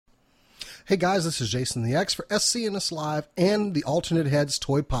Hey guys, this is Jason the X for SCNS Live and the Alternate Heads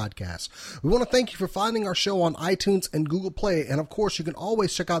Toy Podcast. We want to thank you for finding our show on iTunes and Google Play, and of course you can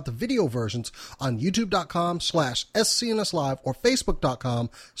always check out the video versions on youtube.com/SCNS Live or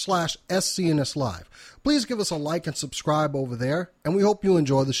facebook.com/SCNS Live. Please give us a like and subscribe over there, and we hope you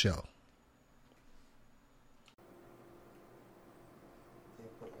enjoy the show.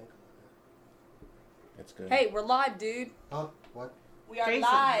 That's good. Hey, we're live, dude. Huh? What? We are Jason,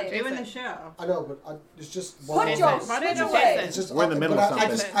 live. we're doing the show. I know, but it's just... Put your switch away. It's just, We're in the middle of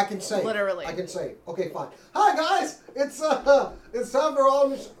something. I can say. Literally. I can say. Okay, fine. Hi guys, it's time for all.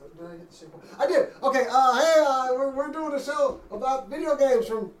 Did I hit the signal? I did. Okay. We're doing a show about video games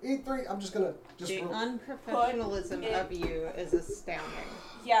from E3. I'm just gonna The unprofessionalism of you is astounding.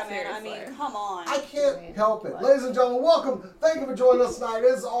 Yeah, man. Seriously. I mean, come on. I can't help it. Ladies and gentlemen, welcome. Thank you for joining us tonight.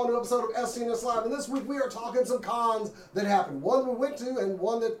 This is all new episode of SCNS Live, and this week we are talking some cons that happened. One we went to, and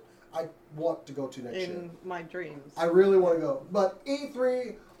one that I want to go to next year. In my dreams. I really want to go. But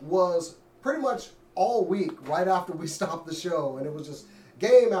E3 was pretty much all week right after we stopped the show, and it was just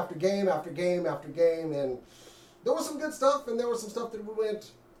game after game after game after game, and there was some good stuff, and there was some stuff that we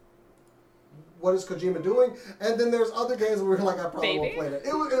went, what is Kojima doing? And then there's other games where we were like, I probably won't play that.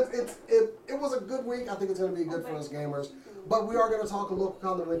 It was a good week. I think it's going to be good for us gamers. But we are going to talk a local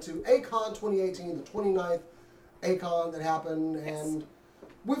con that went to Akon 2018, the 29th Akon that happened, and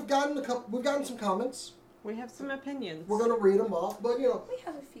we've gotten some comments. We have some opinions. We're going to read them off, but We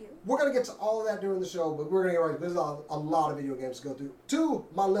have a few. we're going to get to all of that during the show, but we're going to get right. There's a lot of video games to go through. To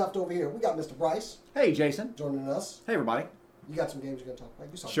my left over here, we got Mr. Bryce Hey, Jason. joining us. Hey, everybody. You got some games you're going to talk about?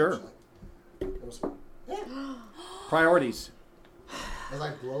 You saw Sure. Yeah. Priorities. As I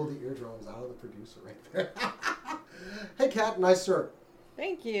blow the eardrums out of the producer right there. Hey, Kat, nice shirt.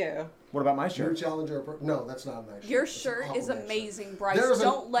 Thank you. What about my New shirt? Challenger. No, that's not a nice shirt. Your It's an shirt is Aquaman amazing, shirt. Bryce. There's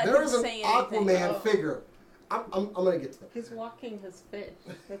Don't let him say anything. There's an Aquaman Oh. figure. I'm going to get to that. He's walking his fish.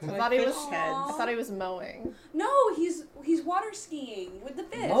 That's I my thought he fish was. head. I thought he was mowing. No, he's water skiing with the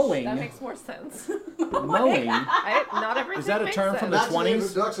fish. Mowing? That makes more sense. Mowing? Not everything. Is that a makes term sense. from the Back to the 20s?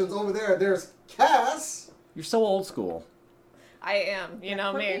 introductions over there. There's Cass. You're so old school. I am. You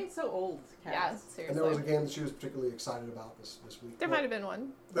know We're me. being so old, Yeah, Cass. And there was a seriously. game that she was particularly excited about this week. There might have been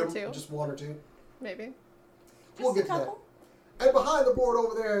one or two, Just one or two. maybe. We'll Just get a to that. couple. And behind the board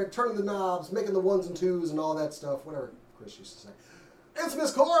over there, turning the knobs, making the ones and twos and all that stuff, whatever Chris used to say. It's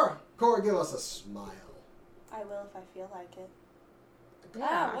Miss Cora. Cora, give us a smile. I will if I feel like it. Yeah.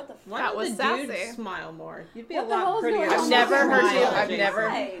 Ah, what the Why That don't was the sassy. dudes smile more? You'd be What a the hell lot is prettier. going on? I've never heard you. Smile, I've Jason. never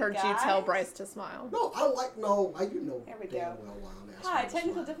Hey, heard you guys. tell Bryce to smile. No, you know There we damn go. well why I'm asking Hi, you to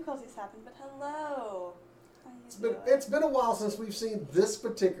technical smile. difficulties happened, but hello. How you It's been a while since we've seen this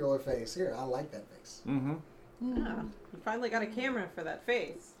particular face. Here, I like that face. Mm-hmm. Yeah. You finally got a camera for that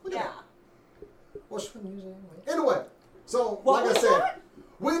face. Look at Yeah. that. Well, should we use it anyway? Anyway, so What like I was said, that?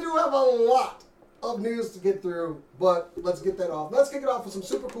 we do have a lot of news to get through, but let's get that off. Let's kick it off with some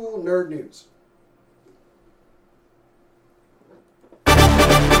super cool nerd news.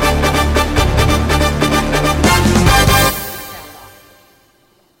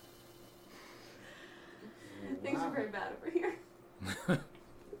 Things Wow. are very bad over here.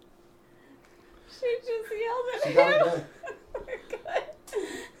 She just yelled at She him. got it done. We're good.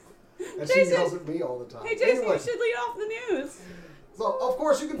 And she Jason. yells at me all the time. Hey, Jason, Anyway, you should lead off the news. so, of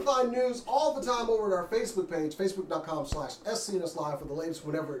course, you can find news all the time over at our Facebook page, facebook.com/SCNS Live for the latest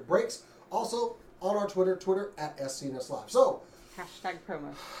whenever it breaks. Also, on our Twitter at SCNS Live. So, Hashtag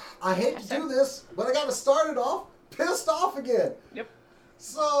promo. I hate to do this, but I got to start it off pissed off again. Yep.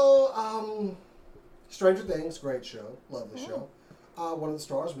 So, Stranger Things, great show. Love the show. One of the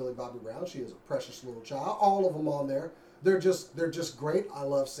stars, Millie Bobby Brown. She is a precious little child. All of them on there. They're just great. I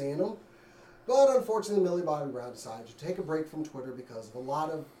love seeing them. But unfortunately, Millie Bobby Brown decided to take a break from Twitter because of a lot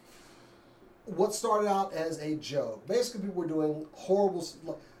of what started out as a joke. Basically, people were doing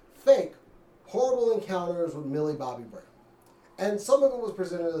fake, horrible encounters with Millie Bobby Brown. And some of it was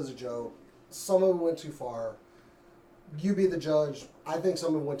presented as a joke. Some of it went too far. You be the judge. I think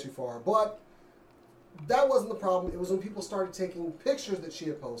some of it went too far. But that wasn't the problem. It was when people started taking pictures that she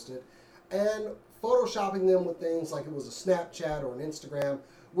had posted and photoshopping them with things like it was a Snapchat or an Instagram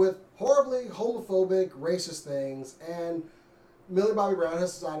with horribly homophobic, racist things. And Millie Bobby Brown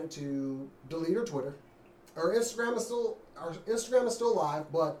has decided to delete her Twitter. Her Instagram is still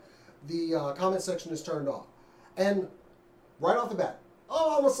live, but the comment section is turned off. And right off the bat,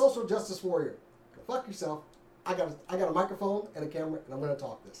 oh, I'm a social justice warrior. Fuck yourself. I got a microphone and a camera, and I'm going to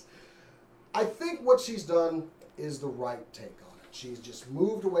talk this. I think what she's done is the right take on it. She's just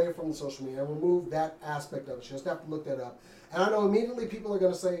moved away from the social media and removed that aspect of it. She doesn't have to look that up. And I know immediately people are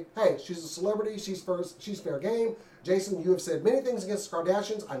going to say, hey, she's a celebrity, she's fair game. Jason, you have said many things against the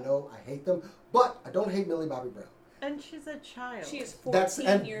Kardashians. I know, I hate them, but I don't hate Millie Bobby Brown. And she's a child. She is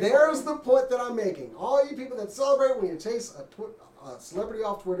 14 years There's old. the point that I'm making. All you people that celebrate when you chase a celebrity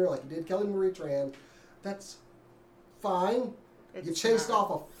off Twitter like you did Kelly Marie Tran, that's fine. You chased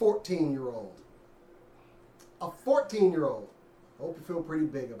off a 14-year-old. A 14-year-old. I hope you feel pretty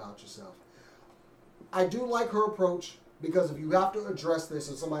big about yourself. I do like her approach because if you have to address this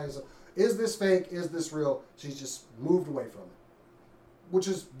and somebody says, is this fake? Is this real? She's just moved away from it, which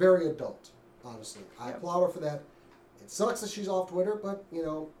is very adult, honestly. I applaud her for that. It sucks that she's off Twitter, but, you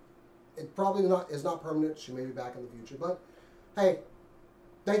know, it probably is not permanent. She may be back in the future. But, hey,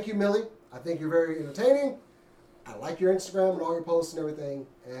 thank you, Millie. I think you're very entertaining. I like your Instagram and all your posts and everything,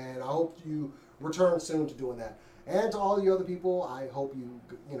 and I hope you return soon to doing that. And to all you other people, I hope you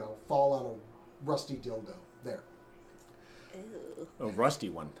fall on a rusty dildo. There. Ew. A rusty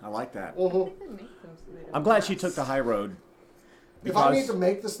one. I like that. Mm-hmm. I'm glad she took the high road. If I need to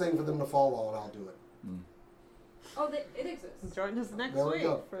make this thing for them to fall on, I'll do it. Oh, it exists. Join us next There we week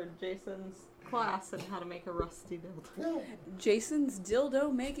go. for Jason's class on how to make a rusty dildo. Yeah. Jason's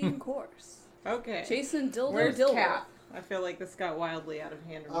dildo making course. Okay. Jason dildo Where's dildo. Kat? I feel like this got wildly out of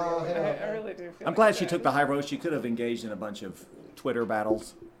hand. Oh, really yeah. I really do feel I'm glad she took the high road. She could have engaged in a bunch of Twitter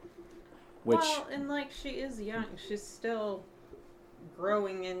battles. Which, Well, and like she is young. She's still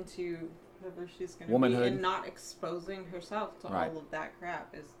growing into whoever she's going to be. Womanhood. And not exposing herself to Right. all of that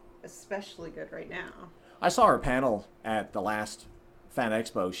crap is especially good right now. I saw her panel at the last Fan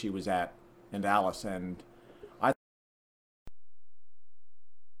Expo she was at in Dallas, and I,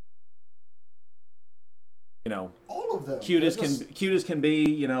 All of them. cute as They're just- cute as can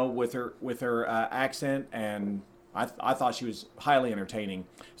be, with her accent, and I thought she was highly entertaining.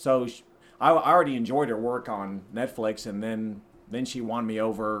 So I already enjoyed her work on Netflix, and then she won me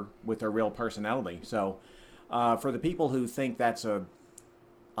over with her real personality. So for the people who think that's a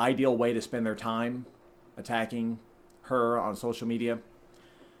ideal way to spend their time attacking her on social media,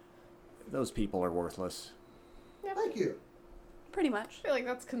 those people are worthless. Thank you. Pretty much. I feel like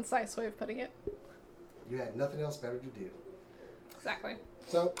that's a concise way of putting it. You had nothing else better to do. Exactly.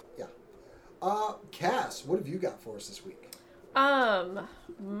 So, yeah. Cass, what have you got for us this week?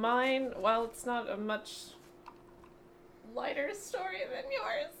 Mine, well, it's not a much lighter story than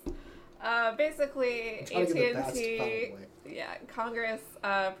yours. Basically, I'm trying to get the best AT&T, out of the way. yeah, Congress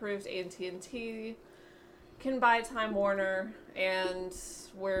approved AT&T can buy Time Warner, and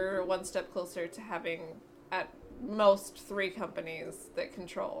we're one step closer to having at most 3 companies that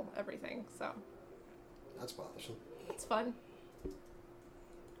control everything. So That's bothersome. it's fun.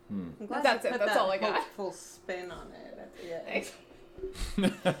 I'm glad That's you it. put That's that all I got. hopeful spin on it at the end. Thanks.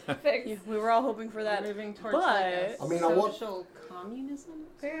 Thanks. Yeah, we were all hoping for that. Moving towards But- like a I mean, I want- social communism.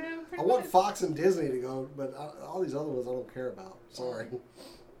 I want Fox and Disney to go, but all these other ones I don't care about. Sorry.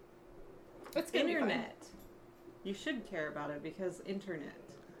 It's gonna be fun. Internet. You should care about it because internet.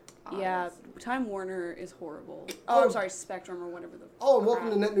 Yeah, Time Warner is horrible. Oh. Oh, I'm sorry, Spectrum or whatever the. Oh, and welcome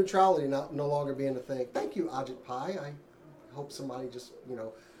to net neutrality no longer being a thing. Thank you, Ajit Pai. I hope somebody just,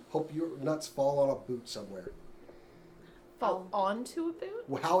 hope your nuts fall on a boot somewhere. Fall onto a boot?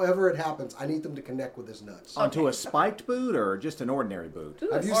 Well, however it happens, I need them to connect with his nuts. Onto a spiked boot or just an ordinary boot? Ooh,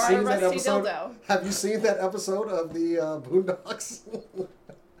 Have you or a seen that rusty episode? dildo. Have you seen that episode of the Boondocks?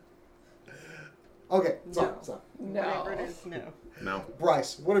 Okay, sorry. No. Whatever it is, no. No.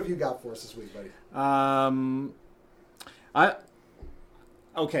 Bryce, what have you got for us this week, buddy?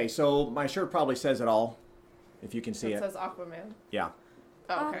 Okay, so my shirt probably says it all, if you can see It it. says Aquaman. Yeah.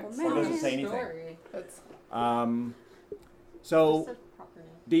 Oh, okay. Aquaman. Or does it say anything? Story. That's So Just a proper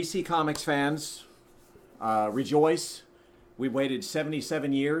name. DC Comics fans, rejoice. We've waited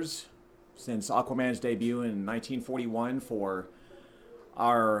 77 years since Aquaman's debut in 1941 for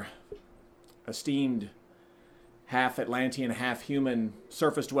our esteemed half Atlantean, half human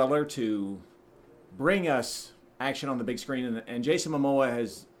surface dweller to bring us action on the big screen. And Jason Momoa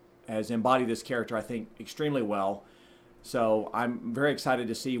has embodied this character, I think, extremely well. So I'm very excited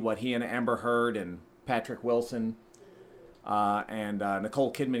to see what he and Amber Heard and Patrick Wilson and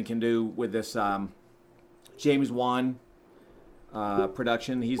Nicole Kidman can do with this James Wan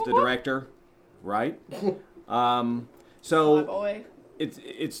production. He's the director, right? my So boy. it's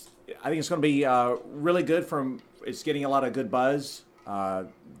I think it's going to be really good. It's getting a lot of good buzz.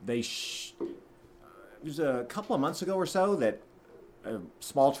 It was a couple of months ago or so that a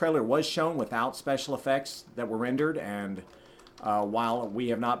small trailer was shown without special effects that were rendered, and while we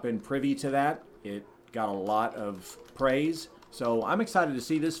have not been privy to that, it got a lot of praise. So I'm excited to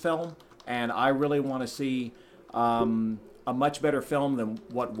see this film, and I really want to see a much better film than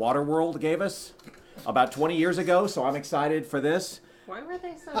what Waterworld gave us about 20 years ago. So I'm excited for this. Why were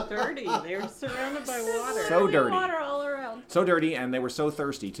they so dirty? They were surrounded by water. So dirty. Water all around. So dirty, and they were so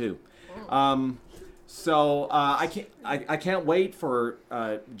thirsty too. I can't wait for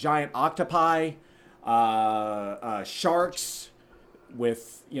giant octopi, sharks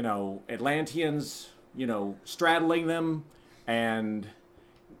with Atlanteans, straddling them, and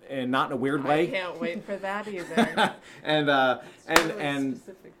not in a weird I way. can't wait for that either. and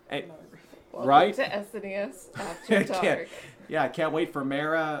Specific. Welcome Right? to SNES After Dark. I can't wait for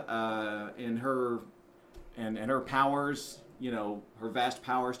Mara in her powers, her vast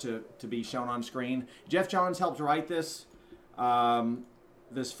powers to be shown on screen. Jeff Johns helped write this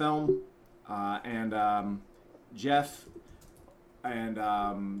this film, and Jeff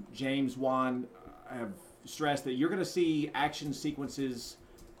and James Wan have stressed that you're going to see action sequences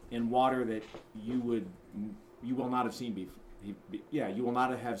in water that you will not have seen before. You will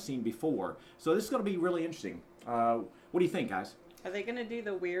not have seen before. So this is going to be really interesting. What do you think, guys? Are they gonna do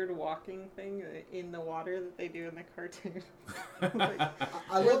the weird walking thing in the water that they do in the cartoon? I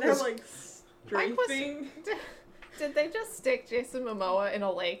Where love they're this. like My strafing. Did they just stick Jason Momoa in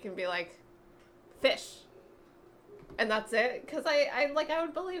a lake and be like, fish? And that's it? Because I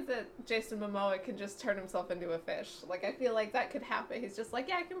would believe that Jason Momoa could just turn himself into a fish. Like, I feel like that could happen. He's just like,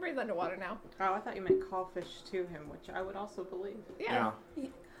 yeah, I can breathe underwater now. Oh, I thought you meant call fish to him, which I would also believe. Yeah.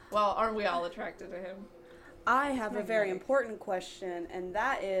 Well, aren't we all attracted to him? I have a very Magnetic. important question, and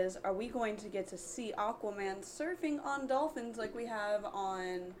that is, are we going to get to see Aquaman surfing on dolphins like we have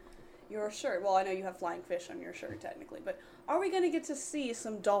on your shirt? Well, I know you have flying fish on your shirt, technically, but are we going to get to see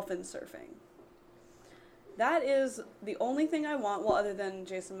some dolphin surfing? That is the only thing I want, well, other than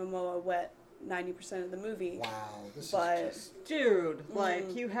Jason Momoa wet 90% of the movie. Wow, this But- is just... Dude,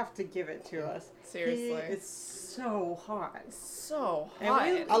 like, you have to give it to us. Seriously. He is so hot. So And hot.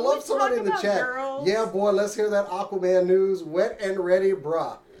 we- I love we somebody talk in the about chat. girls. Yeah, boy, let's hear that Aquaman news. Wet and ready,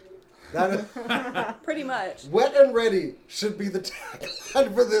 bruh. That is, Pretty much. wet and ready should be the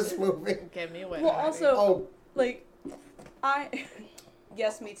tagline for this movie. Get me wet. Well, already. also, Oh, like,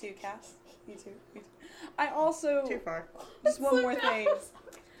 yes, me too, Cass. Me too. I also, Too far. just one more thing.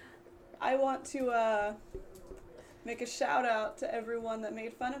 I want to make a shout out to everyone that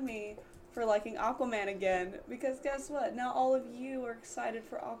made fun of me for liking Aquaman again, because guess what? Now all of you are excited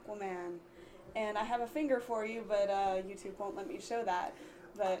for Aquaman, and I have a finger for you, but YouTube won't let me show that.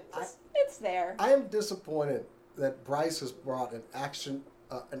 But it's there. I am disappointed that Bryce has brought an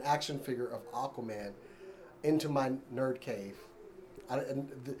action figure of Aquaman into my nerd cave.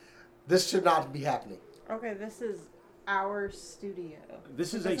 This should not be happening. Okay, this is our studio.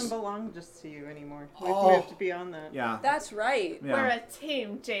 This is it a doesn't s- belong just to you anymore. Oh. We have to be on that. Yeah. That's right. Yeah. We're a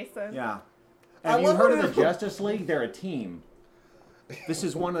team, Jason. Yeah. I Have you love heard it. of the Justice League? They're a team. This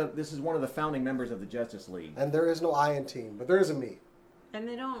is one of the founding members of the Justice League. And there is no I in team, but there is a me. And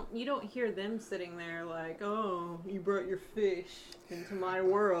you don't hear them sitting there like, oh, you brought your fish into my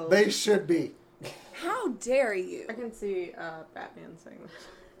world. They should be. How dare you? I can see Batman saying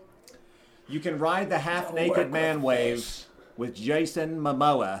that. You can ride the half-naked man wave with Jason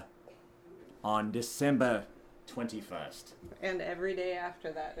Momoa on December 21st. And every day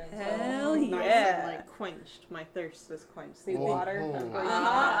after that until Hell nice yeah. and, like, quenched. My thirst is quenched. See Oh, water? oh. I'm going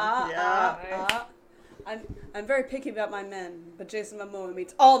yeah. I'm very picky about my men, but Jason Momoa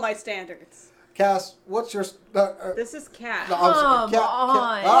meets all my standards. Cass, what's your... This is Cat. no, I'm sorry. Come Oh,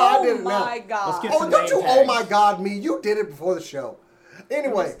 on. I did it now. my God. Let's get Oh, some don't name you, tags. oh my God, me. You did it before the show. I'm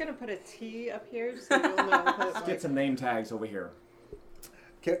Anyway, just going to put a T up here so you'll know that, Let's like, get some name tags over here.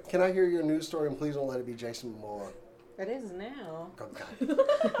 can I hear your news story? And please don't let it be Jason Momoa. it is now.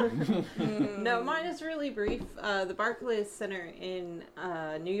 Oh, God. No, mine is really brief. The Barclays Center in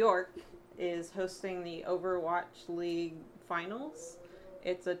New York is hosting the Overwatch League finals.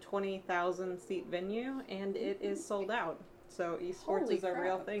 It's a 20,000 seat venue, and it is sold out. So esports Holy is a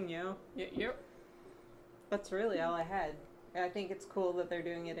real crap. thing, yo. Yep. That's really all I had. I think it's cool that they're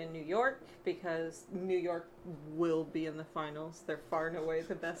doing it in New York because New York will be in the finals. They're far and away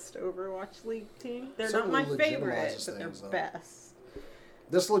the best Overwatch League team. They're Certainly not my favorite, legitimizes but they're things, though. best.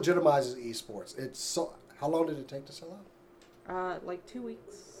 This legitimizes esports. It's so... How long did it take to sell out? Like 2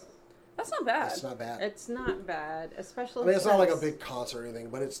 weeks. That's not bad. It's not bad. It's not bad, especially. I mean, it's not like a since- big concert or anything,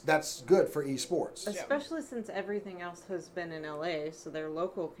 but that's good for esports. Especially since everything else has been in LA, so their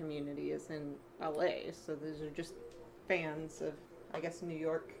local community is in LA. So these are just fans of, I guess, New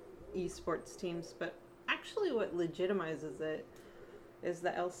York esports teams. But actually, what legitimizes it is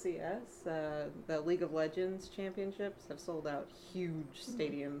the LCS, the League of Legends championships, have sold out huge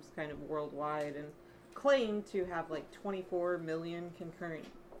stadiums, kind of worldwide, and claim to have like 24 million concurrent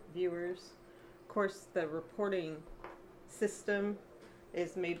viewers. Of course, the reporting system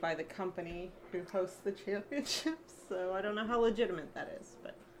is made by the company who hosts the championships, so I don't know how legitimate that is,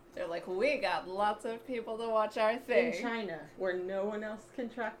 but They're like, we got lots of people to watch our thing. in China, where no one else can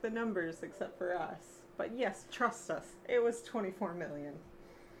track the numbers except for us. But yes, trust us, it was 24 million.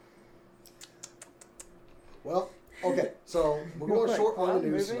 Well, okay, so we're going short on the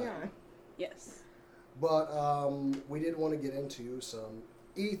news moving tonight. on. Yes. But we did want to get into some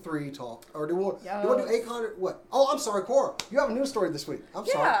E3 talk. Or do you want to do Akon? Or what? Oh, I'm sorry, Cora. You have a news story this week. I'm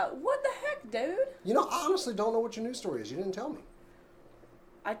sorry. Yeah, what the heck, dude? You know, I honestly don't know what your news story is. You didn't tell me.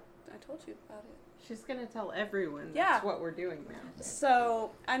 I told you about it. She's gonna tell everyone Yeah. that's what we're doing now.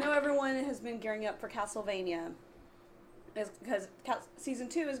 So, I know everyone has been gearing up for Castlevania. Because Season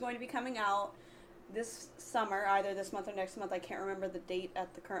 2 is going to be coming out this summer, either this month or next month. I can't remember the date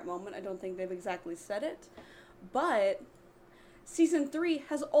at the current moment. I don't think they've exactly said it. But Season 3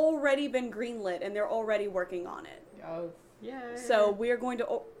 has already been greenlit, and they're already working on it. Yay. So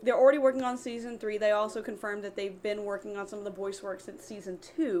they're already working on Season 3. They also confirmed that they've been working on some of the voice work since Season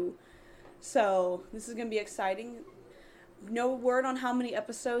 2. So this is going to be exciting. No word on how many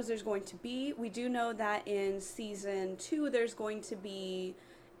episodes there's going to be. We do know that in Season 2 there's going to be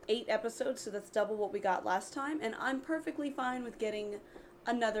 8 episodes, so that's double what we got last time. And I'm perfectly fine with getting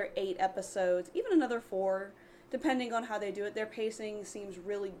another 8 episodes, even another 4, depending on how they do it. Their pacing seems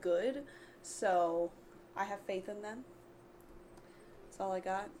really good, so I have faith in them. That's all I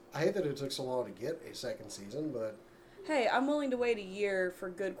got. I hate that it took so long to get a second season, but... Hey, I'm willing to wait a year for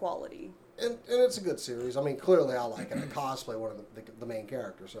good quality. And it's a good series. I mean, clearly I like it. I cosplay one of the main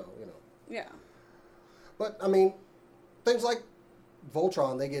characters, so, you know. Yeah. But, I mean, things like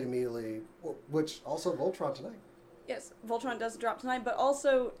Voltron, they get immediately... Which, also Voltron tonight. Yes, Voltron does drop tonight, but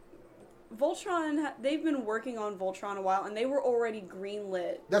also Voltron, they've been working on Voltron a while, and they were already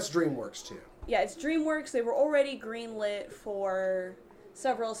greenlit. That's DreamWorks, too. Yeah, it's DreamWorks. They were already greenlit for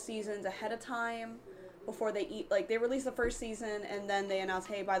several seasons ahead of time before they they released the first season, and then they announced,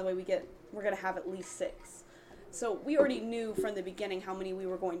 hey, by the way, we're going to have at least 6. So we already knew from the beginning how many we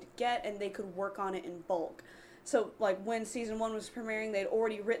were going to get, and they could work on it in bulk. So, like, when Season 1 was premiering, they'd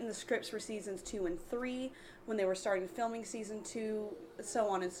already written the scripts for Seasons 2 and 3, when they were starting filming Season 2, so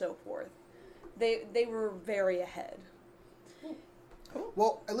on and so forth. They were very ahead.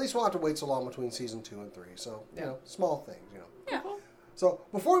 Well, at least we'll have to wait so long between Season 2 and 3, so, you know, small things, you know. Yeah. So,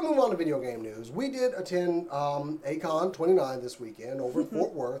 before we move on to video game news, we did attend Akon 29 this weekend over in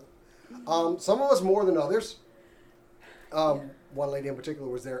Fort Worth. Some of us more than others. One lady in particular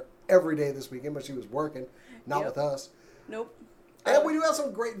was there every day this weekend, but she was working, not with us. Nope. And we do have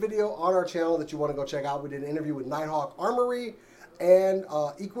some great video on our channel that you want to go check out. We did an interview with Nighthawk Armory and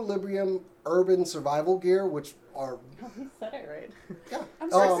Equilibrium Urban Survival Gear, which are... You said it right. Yeah. I'm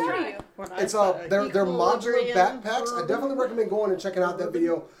so proud of you. It's they're modular backpacks. I definitely recommend going and checking out that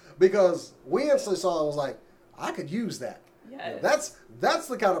video because we instantly saw it and was like, I could use that. Yeah. You know, that's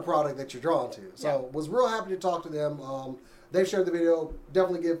the kind of product that you're drawn to. So was real happy to talk to them. They shared the video.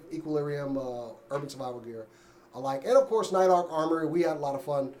 Definitely give Equilibrium Urban Survival Gear a like. And of course, Nighthawk Armory. We had a lot of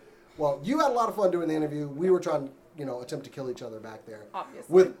fun. Well, you had a lot of fun doing the interview. We were trying to, attempt to kill each other back there.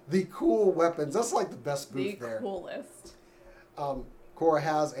 Obviously. With the cool weapons. That's like the best booth there. The coolest. Cora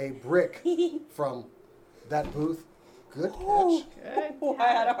has a brick from that booth. Good catch. I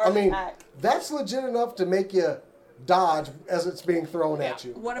had a heart attack. That's legit enough to make you dodge as it's being thrown at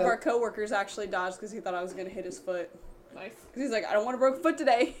you. One of our coworkers actually dodged because he thought I was going to hit his foot. Nice. Because he's like, I don't want a broken foot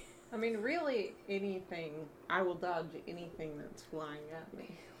today. I mean, really, I will dodge anything that's flying at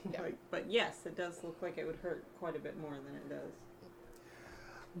me. Yeah. But yes, it does look like it would hurt quite a bit more than it does.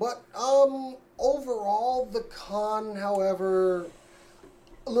 But overall, the con, however,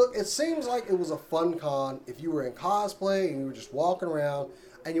 look, it seems like it was a fun con if you were in cosplay and you were just walking around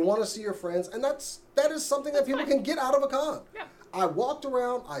and you want to see your friends, and that is something that people can get out of a con. Yeah. I walked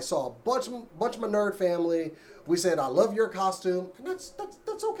around, I saw a bunch of my nerd family. We said, I love your costume, and that's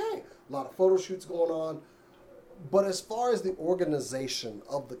okay. A lot of photo shoots going on. But as far as the organization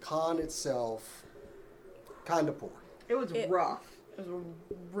of the con itself, kind of poor. It was rough. It was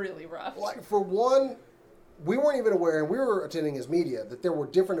really rough. Like, for one, we weren't even aware, and we were attending as media, that there were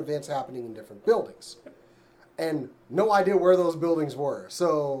different events happening in different buildings. And no idea where those buildings were.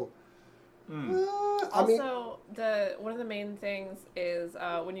 So, Also, one of the main things is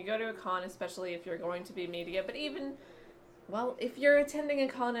when you go to a con, especially if you're going to be media, but even, well, if you're attending a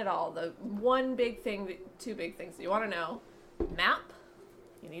con at all, the two big things that you want to know, map,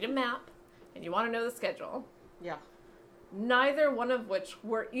 you need a map, and you want to know the schedule. Yeah. Neither one of which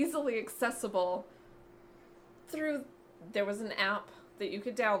were easily accessible there was an app that you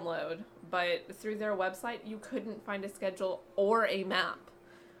could download, but through their website, you couldn't find a schedule or a map,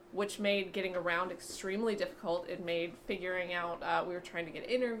 which made getting around extremely difficult. It made figuring out, we were trying to get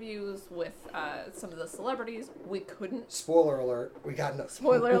interviews with some of the celebrities. We couldn't. Spoiler alert, we got nothing.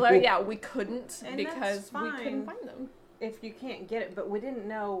 Spoiler alert, yeah, we couldn't And because that's we couldn't fine. find them. If you can't get it, but we didn't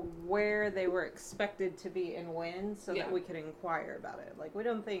know where they were expected to be and when, so Yeah. that we could inquire about it. Like, we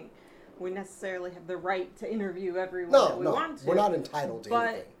don't think we necessarily have the right to interview everyone No, that we no, want to. we're not entitled to But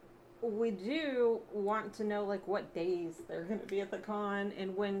anything. we do want to know, like, what days they're going to be at the con,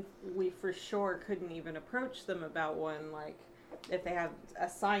 and when we for sure couldn't even approach them about one. Like, if they have a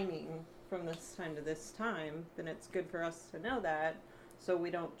signing from this time to this time, then it's good for us to know that, so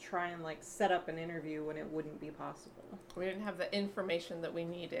we don't try and, like, set up an interview when it wouldn't be possible. We didn't have the information that we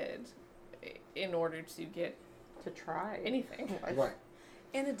needed in order to get To try anything. Right.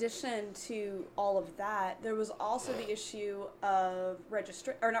 In addition to all of that, there was also the issue of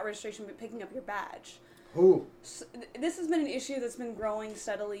not registration, but picking up your badge. Who? So, this has been an issue that's been growing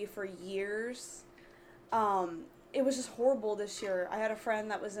steadily for years. It was just horrible this year. I had a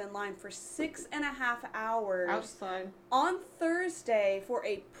friend that was in line for 6.5 hours outside. on Thursday for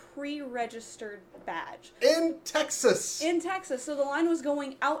a pre-registered badge. In Texas. In Texas, so the line was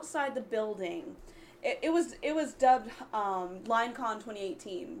going outside the building. It was dubbed LineCon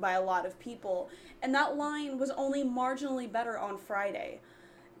 2018 by a lot of people, and that line was only marginally better on Friday.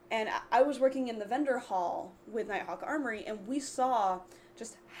 And I was working in the vendor hall with Nighthawk Armory, and we saw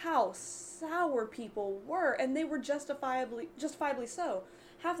just how sour people were, and they were justifiably so.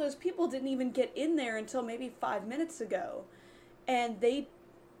 Half those people didn't even get in there until maybe 5 minutes ago, and they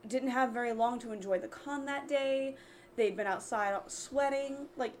didn't have very long to enjoy the con that day. They'd been outside sweating,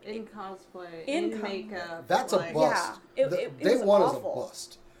 like In cosplay, in in makeup. That's a like, bust. Yeah, it was one awful.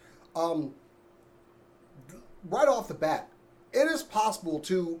 is a bust. Right off the bat, it is possible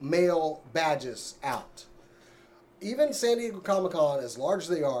to mail badges out. Even San Diego Comic-Con, as large as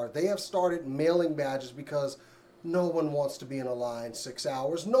they are, they have started mailing badges because no one wants to be in a line 6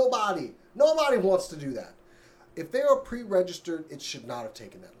 hours. Nobody wants to do that. If they are pre-registered, it should not have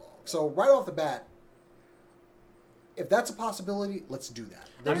taken that long. So right off the bat, if that's a possibility, let's do that.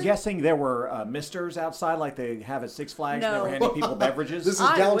 I'm guessing there were misters outside like they have at Six Flags. No. They were handing people beverages. This is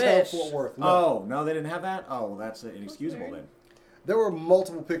I downtown wish. Fort Worth. No. Oh, no, they didn't have that? Oh, that's inexcusable then. There were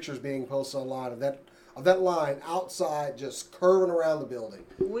multiple pictures being posted online of that line outside, just curving around the building.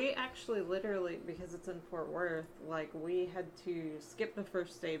 We actually literally, because it's in Fort Worth, like, we had to skip the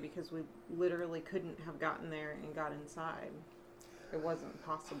first day because we literally couldn't have gotten there and got inside. It wasn't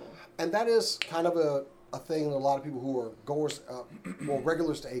possible. And that is kind of a thing that a lot of people who are goers,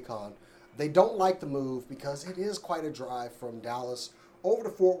 regulars to Akon, they don't like the move because it is quite a drive from Dallas over to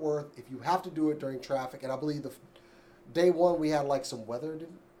Fort Worth if you have to do it during traffic. And I believe day one we had like some weather.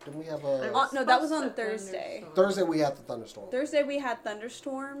 Didn't we have a... No, that was on Thursday. Thursday we had the thunderstorm. Thursday we had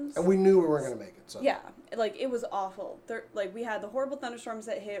thunderstorms. And we knew we weren't going to make it. So. Yeah, like it was awful. Like we had the horrible thunderstorms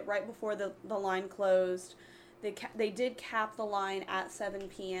that hit right before the line closed. They did cap the line at 7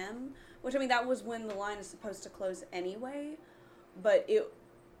 p.m., which, I mean, that was when the line is supposed to close anyway. But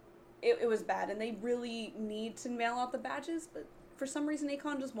it was bad, and they really need to mail out the badges, but for some reason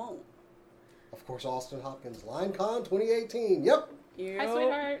Akon just won't. Of course, Austin Hopkins, LineCon 2018. Yep. Hi,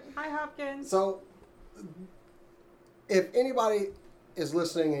 sweetheart. Hi, Hopkins. So, if anybody is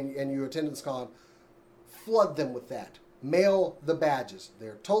listening and you attend this con, flood them with that. Mail the badges.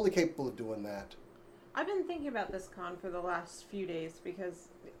 They're totally capable of doing that. I've been thinking about this con for the last few days because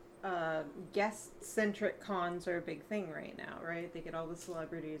guest-centric cons are a big thing right now, right? They get all the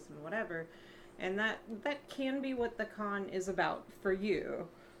celebrities and whatever. And that can be what the con is about for you,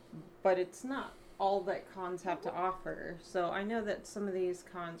 but it's not all that cons have to offer. So I know that some of these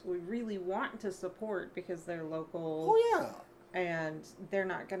cons we really want to support because they're local. Oh, yeah. And they're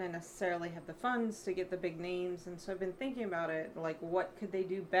not going to necessarily have the funds to get the big names. And so I've been thinking about it, like, what could they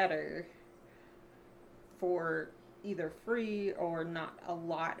do better for either free or not a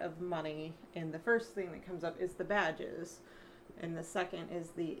lot of money? And the first thing that comes up is the badges. And the second is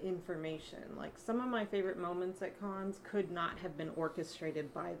the information. Like, some of my favorite moments at cons could not have been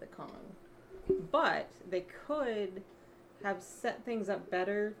orchestrated by the con. But they could have set things up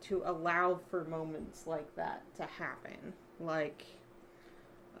better to allow for moments like that to happen. Like,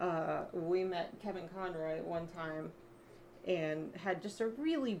 we met Kevin Conroy one time and had just a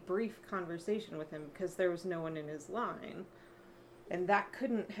really brief conversation with him because there was no one in his line. And that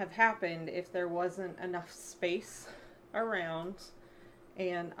couldn't have happened if there wasn't enough space around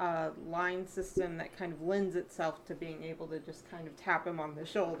and a line system that kind of lends itself to being able to just kind of tap them on the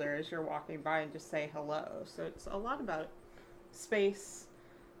shoulder as you're walking by and just say hello. So it's a lot about space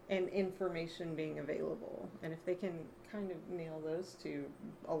and information being available. And if they can kind of nail those two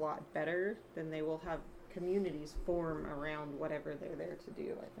a lot better, then they will have communities form around whatever they're there to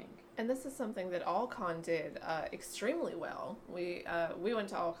do, I think. And this is something that Alcon did extremely well. We went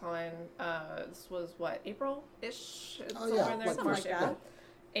to Alcon, this was what, April-ish? Yeah, in there, like March, first, April.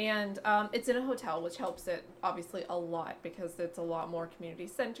 And it's in a hotel, which helps it obviously a lot because it's a lot more community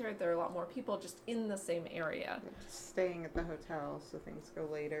centered. There are a lot more people just in the same area. Just staying at the hotel so things go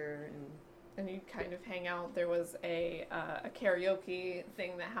later And you kind of hang out. There was a karaoke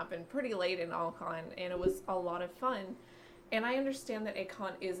thing that happened pretty late in Alcon, and it was a lot of fun. And I understand that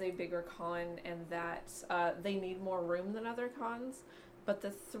Akon is a bigger con and that they need more room than other cons, but the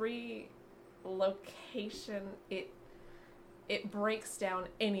 3 location, it breaks down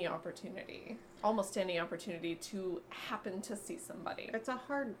any opportunity, almost any opportunity to happen to see somebody. It's a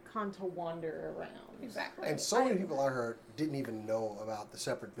hard con to wander around. Exactly. And so many people I heard didn't even know about the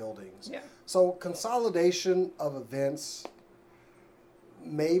separate buildings. Yeah. So consolidation of events,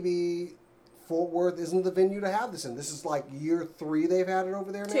 maybe Fort Worth isn't the venue to have this in. This is like year 3 they've had it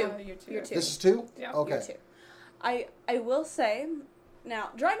over there now? 2. Year two. This is 2? Yeah. Okay. Year 2. I will say, now,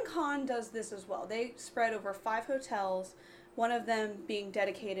 Dragon Con does this as well. They spread over 5 hotels, one of them being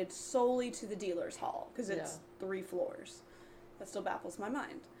dedicated solely to the dealer's hall, because it's 3 floors. That still baffles my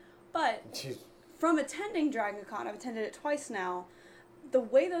mind. But Jeez. from attending Dragon Con, I've attended it twice now, the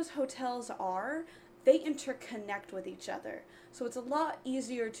way those hotels are, they interconnect with each other. So it's a lot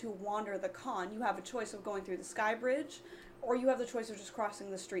easier to wander the con. You have a choice of going through the Sky Bridge, or you have the choice of just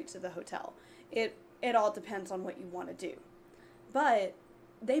crossing the street to the hotel. It all depends on what you want to do. But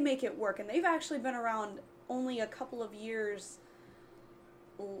they make it work, and they've actually been around only a couple of years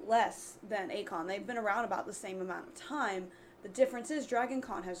less than Akon. They've been around about the same amount of time. The difference is Dragon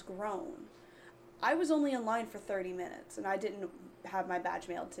Con has grown. I was only in line for 30 minutes, and I didn't have my badge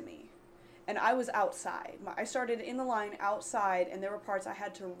mailed to me. And I was outside. I started in the line outside, and there were parts I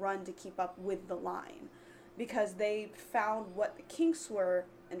had to run to keep up with the line because they found what the kinks were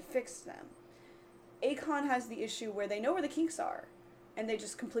and fixed them. Akon has the issue where they know where the kinks are, and they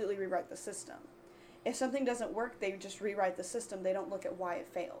just completely rewrite the system. If something doesn't work, they just rewrite the system. They don't look at why it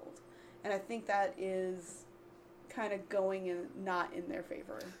failed. And I think that is kind of going in not in their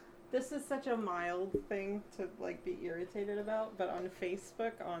favor. This is such a mild thing to like be irritated about, but on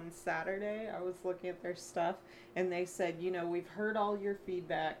Facebook on Saturday, I was looking at their stuff and they said, you know, we've heard all your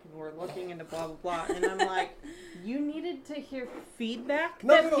feedback and we're looking into blah, blah, blah. And I'm like, you needed to hear feedback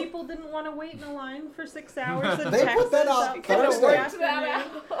No, that no, no. people didn't want to wait in a line for 6 hours in They Texas. put that out at Thursday. 4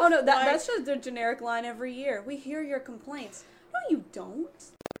 afternoon. Oh, no, Like- that's just their generic line every year. We hear your complaints. No, you don't.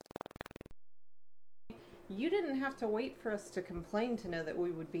 You didn't have to wait for us to complain to know that we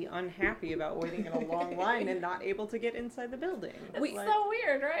would be unhappy about waiting in a long line and not able to get inside the building. It's Like- so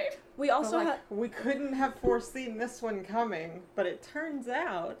weird, right? We But, also like, have... we couldn't have foreseen this one coming, but it turns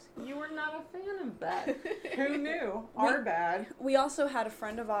out you were not a fan of that. Who knew? Our bad. We also had a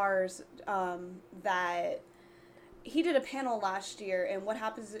friend of ours that he did a panel last year, and what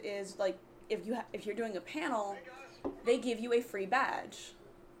happens is, like, if you're doing a panel, they give you a free badge.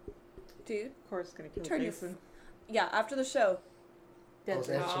 Dude, Of course, gonna kill turn your Jason. yeah, after the show. I was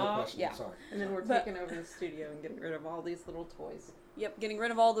answering your question. Yeah. Sorry. And then we're But- taking over the studio and getting rid of all these little toys. Yep, getting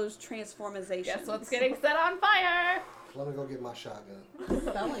rid of all those transformizations. Guess what's getting set on fire? Let me go get my shotgun.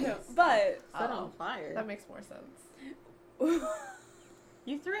 Selling No, it. but Set on fire. That makes more sense.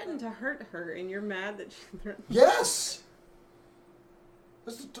 You threatened to hurt her, and you're mad that she threatened. Yes!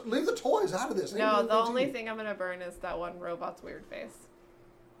 Leave the toys out of this. Ain't No, nothing the to only you. thing I'm gonna burn is that one robot's weird face.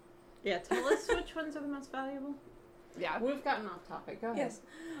 Yeah, tell us which ones are the most valuable. Yeah, We've gotten off topic. Go ahead. yes,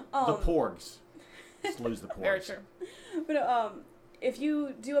 The porgs. Let's lose the porgs. very true. but if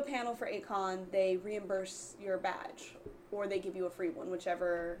you do a panel for Akon, they reimburse your badge, or they give you a free one,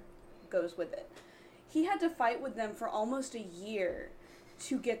 whichever goes with it. He had to fight with them for almost a year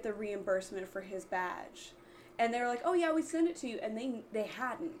to get the reimbursement for his badge. And they were like, oh yeah, we sent it to you. And they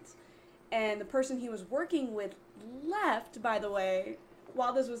hadn't. And the person he was working with left, by the way,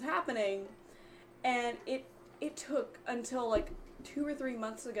 while this was happening. And it took until like 2 or 3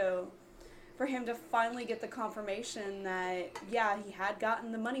 months ago for him to finally get the confirmation that, yeah, he had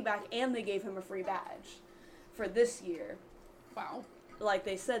gotten the money back and they gave him a free badge for this year, Wow. like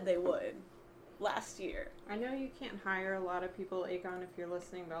they said they would last year. I know you can't hire a lot of people, Akon, if you're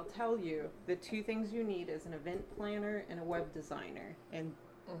listening, but I'll tell you, the 2 things you need is an event planner and a web designer. And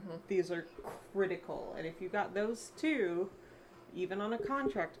these are critical. And if you got those 2, even on a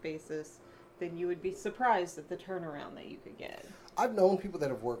contract basis, then you would be surprised at the turnaround that you could get. I've known people that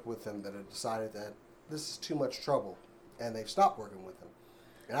have worked with him that have decided that this is too much trouble, and they've stopped working with him.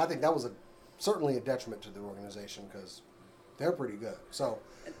 And I think that was certainly a detriment to the organization because they're pretty good. So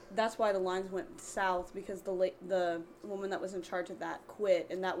That's why the lines went south, because the woman that was in charge of that quit,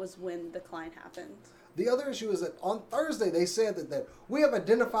 and that was when the decline happened. the other issue is that on Thursday they said that we have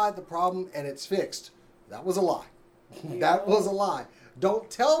identified the problem and it's fixed. That was a lie. That was a lie. Don't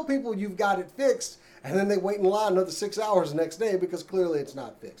tell people you've got it fixed and then they wait in line another 6 hours the next day because clearly it's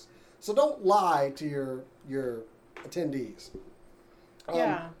not fixed. So don't lie to your attendees.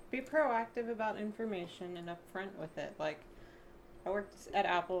 Yeah, be proactive about information and upfront with it. Like, I worked at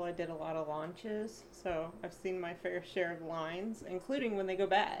Apple, I did a lot of launches, so I've seen my fair share of lines, including when they go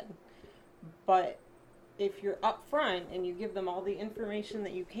bad. But if you're upfront and you give them all the information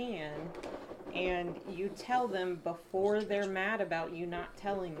that you can, and you tell them before they're mad about you not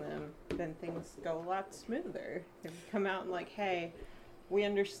telling them, then things go a lot smoother. If you come out and like, hey, we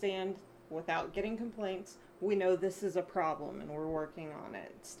understand, without getting complaints, we know this is a problem and we're working on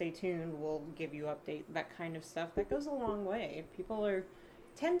it. Stay tuned, we'll give you update, that kind of stuff. That goes a long way. People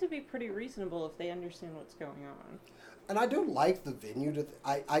tend to be pretty reasonable if they understand what's going on. And I do like the venue.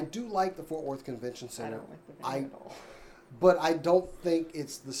 I do like the Fort Worth Convention I Center. don't like the venue at all. But I don't think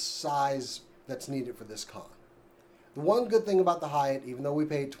it's the size that's needed for this con. The one good thing about the Hyatt, even though we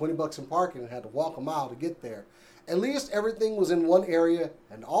paid $20 in parking and had to walk a mile to get there, at least everything was in one area,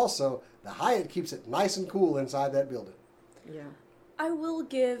 and also the Hyatt keeps it nice and cool inside that building. Yeah. I will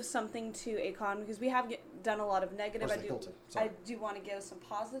give something to Akon because we have done a lot of negative. Or is it Hilton? Sorry. I do want to give some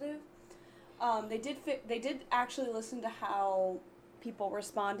positive. They did actually listen to how people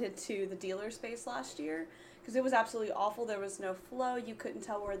responded to the dealer space last year, because it was absolutely awful. There was no flow. You couldn't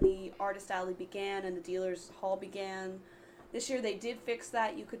tell where the artist alley began and the dealer's hall began. This year they did fix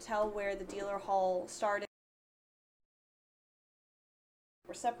that. You could tell where the dealer hall started.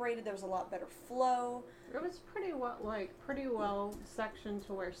 Were separated. There was a lot better flow. It was pretty well sectioned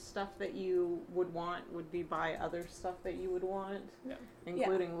to where stuff that you would want would be by other stuff that you would want,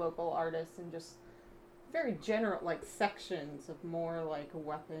 including local artists, and just very general sections of more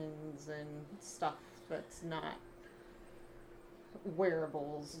weapons and stuff that's not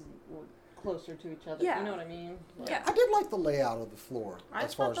wearables closer to each other. Yeah. You know what I mean? I did like the layout of the floor. I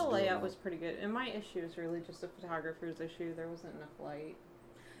as far thought as the dealer layout went. was pretty good, and my issue is really just a photographer's issue. There wasn't enough light.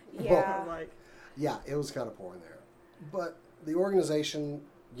 Yeah. Yeah, it was kind of poor in there. But the organization,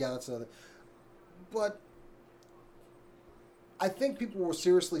 that's another. But I think people were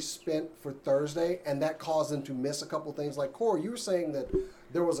seriously spent for Thursday, and that caused them to miss a couple things. Like, Corey, you were saying that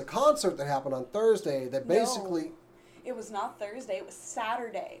there was a concert that happened on Thursday that basically... No, it was not Thursday. It was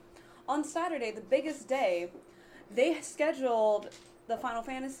Saturday. On Saturday, the biggest day, they scheduled the Final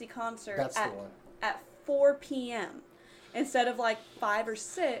Fantasy concert at 4 p.m. Instead of 5 or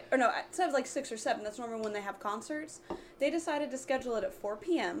 6, or no, instead of 6 or 7, that's normally when they have concerts, they decided to schedule it at 4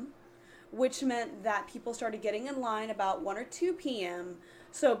 p.m., which meant that people started getting in line about 1 or 2 p.m.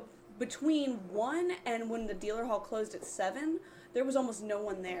 So between 1 and when the dealer hall closed at 7, there was almost no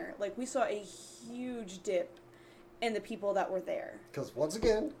one there. We saw a huge dip in the people that were there. Because once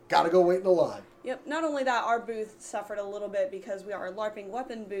again, gotta go wait in the line. Yep, not only that, our booth suffered a little bit because we are a LARPing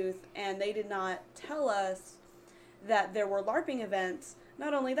weapon booth, and they did not tell us that there were LARPing events.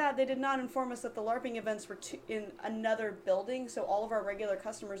 Not only that, they did not inform us that the LARPing events were in another building, so all of our regular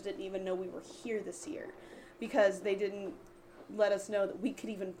customers didn't even know we were here this year because they didn't let us know that we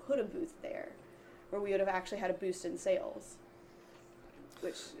could even put a booth there where we would have actually had a boost in sales,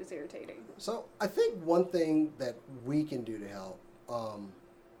 which is irritating. So I think one thing that we can do to help,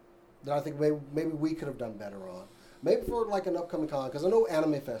 that I think maybe we could have done better on, maybe for an upcoming con, because I know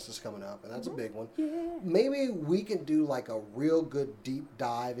Anime Fest is coming up, and that's a big one. Yeah. Maybe we can do a real good deep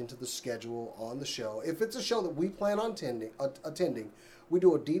dive into the schedule on the show. If it's a show that we plan on attending, we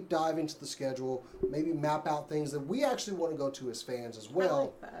do a deep dive into the schedule, maybe map out things that we actually want to go to as fans as well. I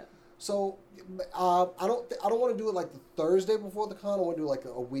like that. So I don't want to do it the Thursday before the con. I want to do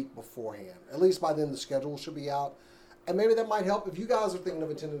a week beforehand. At least by then the schedule should be out. And maybe that might help. If you guys are thinking of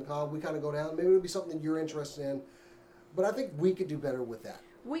attending the con, we kind of go down. Maybe it'll be something you're interested in. But I think we could do better with that.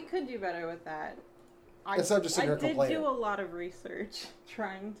 We could do better with that. Instead of just sitting here complaining. I did do a lot of research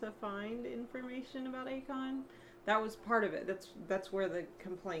trying to find information about Akon. That was part of it. That's where the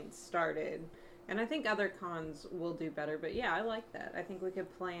complaints started. And I think other cons will do better. But yeah, I like that. I think we could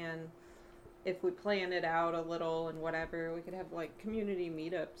plan, if we plan it out a little and whatever, we could have community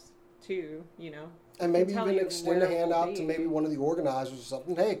meetups too, And maybe even extend a hand out to maybe one of the organizers or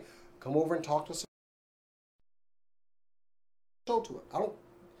something. Hey, come over and talk to us. show to it.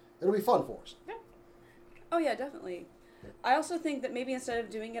 It'll be fun for us. Oh yeah, definitely. I also think that maybe instead of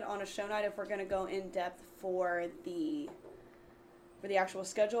doing it on a show night, if we're going to go in depth for the actual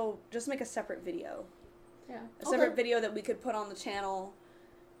schedule, just make a separate video. Yeah. A separate video that we could put on the channel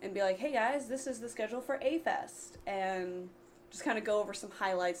and be like, hey guys, this is the schedule for A-Fest. And just kind of go over some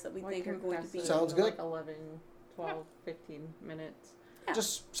highlights that we think are going to be. Sounds good. Like 11, 12, 15 minutes. Yeah.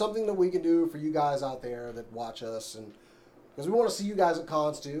 Just something that we can do for you guys out there that watch us, and because we want to see you guys at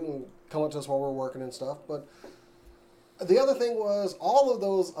cons too, and come up to us while we're working and stuff. But the other thing was all of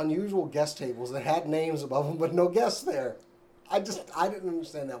those unusual guest tables that had names above them, but no guests there. I didn't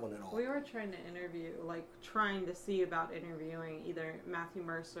understand that one at all. We were trying to see about interviewing either Matthew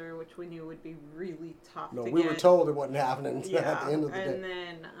Mercer, which we knew would be really tough No, to we get. were told it wasn't happening at the end of the and day.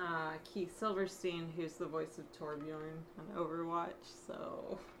 then Keith Silverstein, who's the voice of Torbjorn on Overwatch.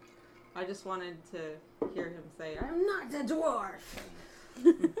 So I just wanted to hear him say, "I'm not the dwarf,"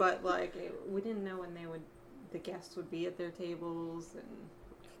 but we didn't know when the guests would be at their tables, and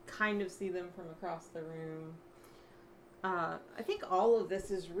kind of see them from across the room. I think all of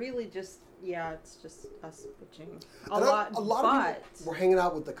this is really just, it's just us bitching a lot of people were hanging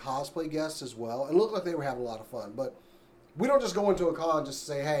out with the cosplay guests as well, and it looked like they were having a lot of fun. But we don't just go into a con just to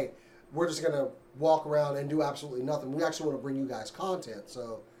say, hey, we're just going to walk around and do absolutely nothing. We actually want to bring you guys content.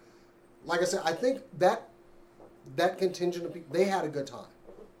 So, like I said, I think that contingent of people, they had a good time.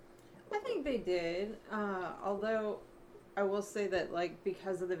 I think they did, although I will say that,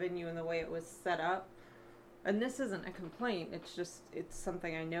 because of the venue and the way it was set up, and this isn't a complaint, it's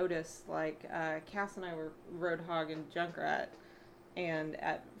something I noticed, Cass and I were Roadhog and Junkrat, and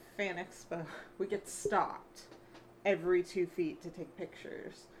at Fan Expo, we get stopped every 2 feet to take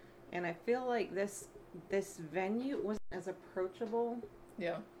pictures. And I feel like this venue wasn't as approachable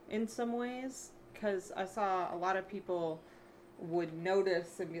in some ways, because I saw a lot of people would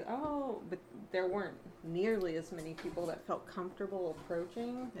notice and be, but there weren't nearly as many people that felt comfortable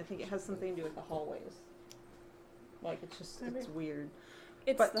approaching. I think it has something to do with the hallways. It's weird.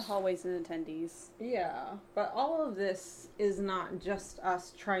 It's the hallways and attendees. Yeah, but all of this is not just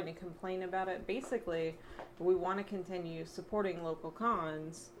us trying to complain about it. Basically, we want to continue supporting local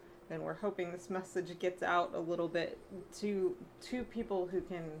cons, and we're hoping this message gets out a little bit to people who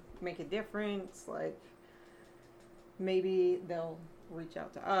can make a difference. Maybe they'll reach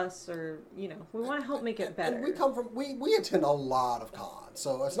out to us, or we want to help make it better. And we attend a lot of cons,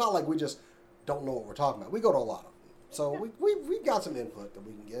 so it's not like we just don't know what we're talking about. We go to a lot of them. So we've got some input that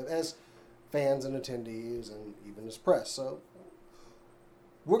we can give as fans and attendees and even as press. So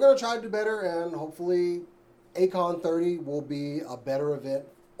we're going to try to do better, and hopefully Akon 30 will be a better event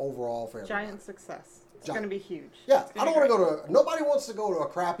overall for everybody. Giant success. It's going to be huge. Yeah, I don't want to nobody wants to go to a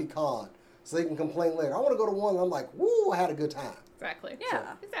crappy con so they can complain later. I want to go to one and I'm like, woo, I had a good time. Exactly.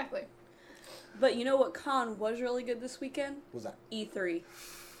 Yeah. Exactly. But you know what con was really good this weekend? What was that? E3.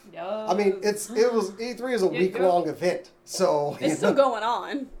 Yo. I mean, E3 is a week-long event, so it's still going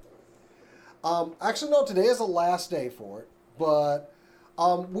on. Actually, no, today is the last day for it, but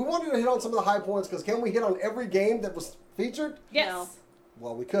we wanted to hit on some of the high points, because can we hit on every game that was featured? Yes. No.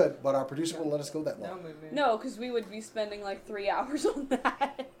 Well, we could, but our producer wouldn't let us go that long. No, because we would be spending 3 hours on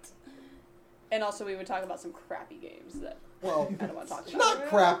that. And also we would talk about some crappy games that I don't want to talk about. Not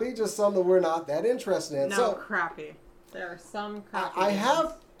crappy, just some that we're not that interested in. No, crappy. There are some crappy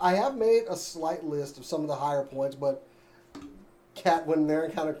games. I have made a slight list of some of the higher points, but Kat went in there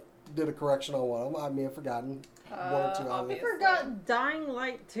and kind of did a correction on one of them. I may have forgotten one or two. I forgot Dying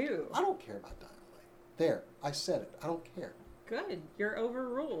Light 2. I don't care about Dying Light. There, I said it. I don't care. Good. You're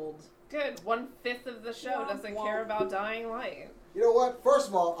overruled. Good. 1/5 of the show doesn't care about Dying Light. You know what? First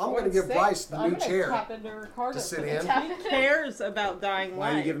of all, I'm going to give Bryce the new chair to sit in. He cares about Dying Light.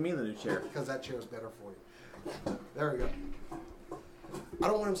 Why are you giving me the new chair? Because that chair is better for you. There we go. I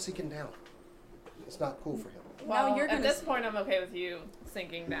don't want him sinking down. It's not cool for him. Well, you're at gonna this point, I'm okay with you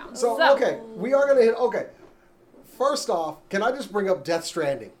sinking down. So, okay, we are going to hit... Okay, first off, can I just bring up Death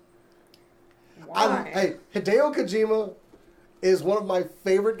Stranding? Why? Hideo Kojima is one of my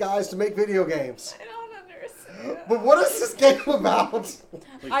favorite guys to make video games. I don't understand. But what is this game about? Please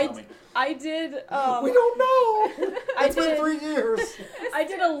tell me. I did... we don't know. It's been 3 years. I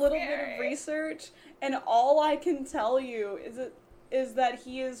did a little bit of research, and all I can tell you is that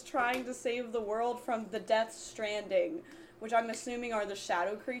he is trying to save the world from the Death Stranding, which I'm assuming are the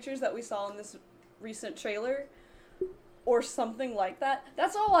shadow creatures that we saw in this recent trailer, or something like that.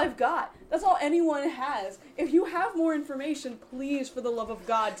 That's all I've got. That's all anyone has. If you have more information, please, for the love of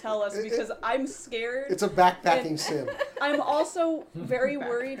God, tell us, because I'm scared. It's a backpacking sim. I'm also very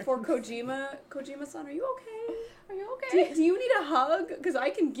worried for Kojima. Kojima-san, are you okay? Are you okay? Do you need a hug? Because I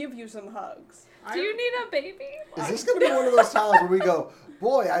can give you some hugs. Do you need a baby? Is this going to be one of those times where we go,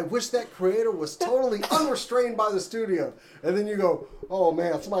 boy, I wish that creator was totally unrestrained by the studio. And then you go, oh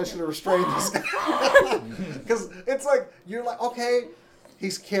man, somebody should have restrained this guy. Because it's like, you're like, okay,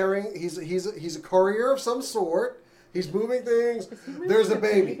 he's carrying, he's a courier of some sort. He's moving things. There's a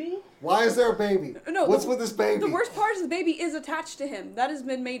baby. Why is there a baby? No, What's with this baby? The worst part is the baby is attached to him. That has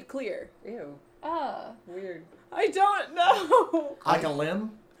been made clear. Ew. Weird. I don't know. Like a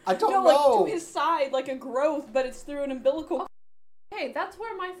limb? I don't No, know. like to his side, like a growth, but it's through an umbilical. Okay, that's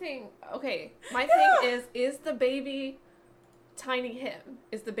where my thing. Okay, my thing is the baby tiny him?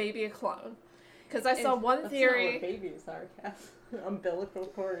 Is the baby a clone? Because I saw one That's theory. not what babies are, Cass. Umbilical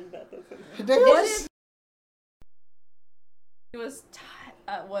cord. That doesn't. What if he was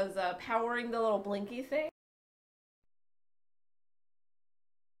powering the little blinky thing?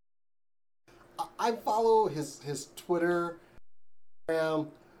 I follow his Twitter,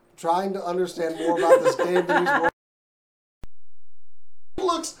 trying to understand more about this game than he's working.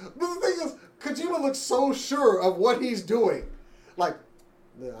 But the thing is, Kojima looks so sure of what he's doing. Like,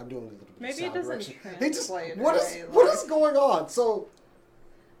 I'm doing a little bit of Maybe sound it doesn't direction. translate. What is going on? So,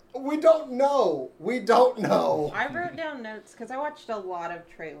 we don't know. We don't know. I wrote down notes because I watched a lot of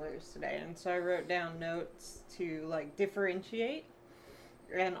trailers today, and so I wrote down notes to like differentiate.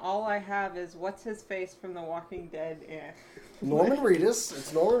 And all I have is what's his face from The Walking Dead. Norman Reedus.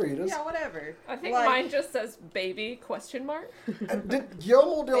 It's Norman Reedus. Yeah, whatever. I think Like- mine just says baby ? And did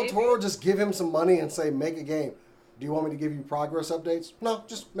Guillermo del Maybe. Toro just give him some money and say, make a game? Do you want me to give you progress updates? No,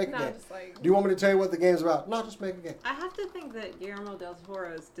 just make a No, game. just like Do you want me to tell you what the game's about? No, just make a game. I have to think that Guillermo del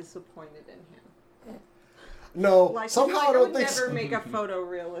Toro is disappointed in him. No, Like, somehow like, I don't would think never so. make a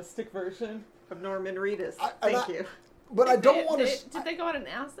photorealistic version of Norman Reedus. And Thank you. But I don't want to. Did they go on an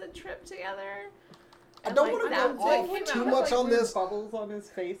acid trip together? I And, don't like, want to that's go what off came too out? much on weird this bubbles on his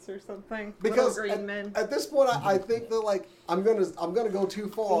face or something. because Little green men. at this point I think that like I'm gonna go too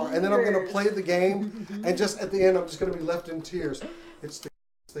far and then I'm gonna Fingers. play the game and just at the end I'm just gonna be left in tears. It's the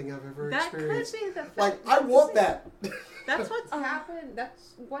thing I've ever That could experienced. be the fact. Like I want that. That's what's happened.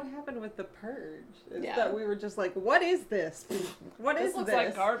 That's what happened with The Purge. Is Yeah. that we were just like, what is this? What is This looks this?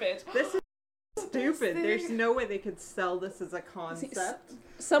 like garbage. This is stupid. thing? There's no way they could sell this as a concept.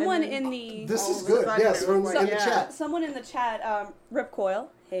 Someone And then- in the This all is of a good. sudden Yes, it from was in like, the yeah. chat. someone in the chat, Rip Coil,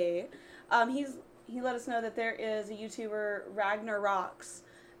 hey, he let us know that there is a YouTuber, Ragnar Rocks,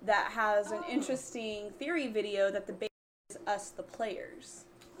 that has an interesting theory video that the baby is us, the players.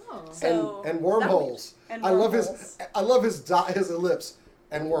 Oh. So and wormholes. and I love wormholes. his ellipse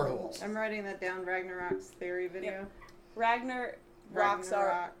and wormholes. I'm writing that down. Ragnarok's theory video. Ragnar Rocks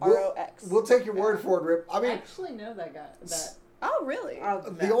are Ragnarok. ROX. We'll take your word for it, Rip. I I mean, actually know that guy. That Oh, really?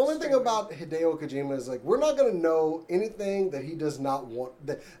 the only thing about Hideo Kojima is like we're not going to know anything that he does not want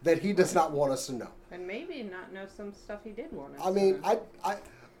that he does not want us to know. and maybe not know some stuff he did want us I mean, to know.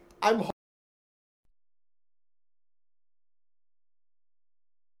 I'm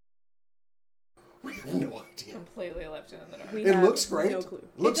we have no idea. Completely left it in the dark. We It have looks great. No clue.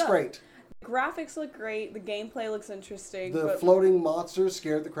 Looks It does. great. Graphics look great. The gameplay looks interesting. The but floating monsters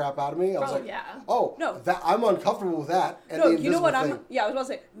scared the crap out of me. I was Oh, like, yeah. oh, No. that I'm uncomfortable with that. And no, the you know what? invisible thing. Yeah, I was about to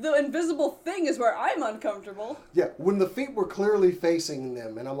say the invisible thing is where I'm uncomfortable. Yeah, when the feet were clearly facing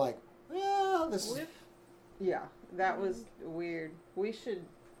them, and I'm like, yeah, this is. Yeah, that was weird.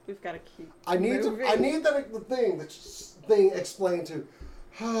 We've got to keep. I need moving. the thing explained to.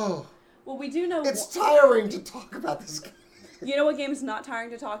 Oh, Well, we do know. it's tiring to talk about this game. You know what game is not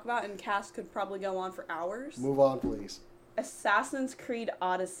tiring to talk about, and Cass could probably go on for hours? Move on, please. Assassin's Creed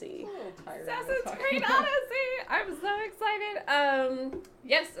Odyssey. A little tired of Assassin's talking Creed about it. Odyssey! I'm so excited.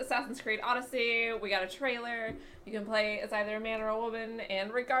 Yes, Assassin's Creed Odyssey. We got a trailer. You can play as either a man or a woman,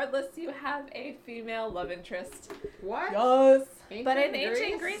 and regardless, you have a female love interest. What? Yes. Ancient But in Greece?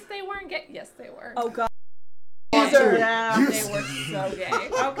 ancient Greece, they weren't gay. Yes, they were. Oh God. Dude, Yeah, you- They were so gay.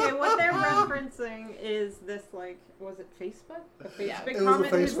 Okay, what they're referencing is this, like, was it Facebook? A Yeah. Facebook It was a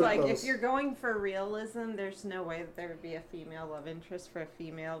comment who's Facebook like, post. if you're going for realism, there's no way that there would be a female love interest for a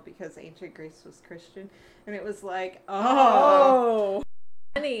female because ancient Greece was Christian. And it was like, oh.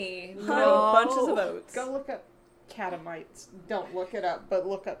 Honey, Honey, no. bunches of oats. Go look up catamites. Don't look it up, but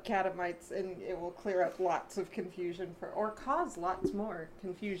look up catamites and it will clear up lots of confusion or cause lots more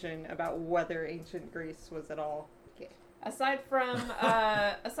confusion about whether ancient Greece was at all gay. Aside from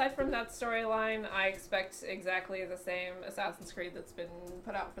that storyline, I expect exactly the same Assassin's Creed that's been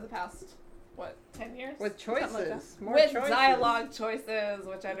put out for the past what, 10 years? With Something like choices. More With choices. dialogue choices,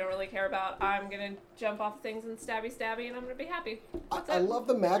 which I don't really care about. I'm gonna jump off things and stabby, and I'm gonna be happy. That's I it. love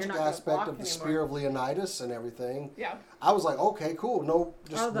the magic not gonna aspect block of the anymore. Spear of Leonidas and everything. Yeah. I was like, okay, cool. No,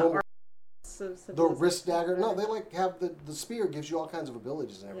 just Oh, the normal. arts of The wrist civilization. dagger. No, they like have the spear gives you all kinds of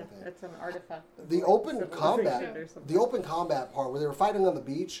abilities and Yeah, everything. it's an artifact. of, The like, open civilization combat, or something. the open combat part where they were fighting on the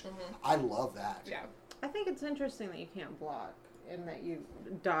beach, I love that. Yeah. I think it's interesting that you can't block and that you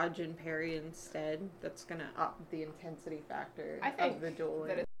dodge and parry instead. That's going to up the intensity factor I think of the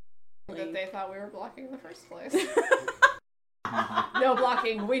dueling. that that they thought we were blocking in the first place. No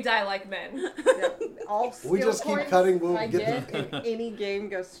blocking. We die like men. Yeah, all We skill just keep points cutting when we I get get in any game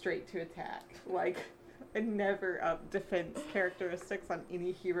goes straight to attack. Like, I never up defense characteristics on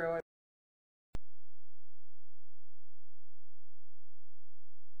any hero.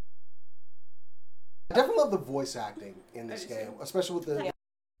 I definitely love the voice acting in this I do game, too. especially with the Yeah.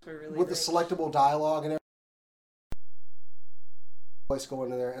 Were really with the rich. selectable dialogue and everything. Voice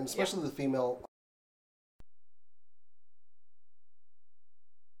going in there, and especially the female.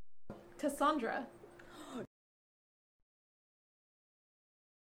 Cassandra.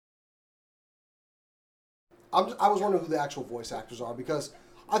 I was wondering who the actual voice actors are because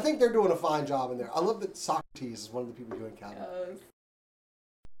I think they're doing a fine job in there. I love that Socrates is one of the people doing Calvin.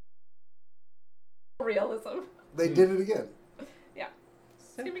 Realism. They did it again. Yeah.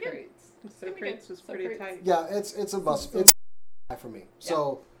 gonna be good. Socrates. gonna be Socrates good. was pretty Socrates. tight. Yeah, it's a must. It's for me.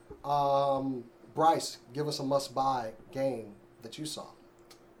 So, Bryce, give us a must-buy game that you saw.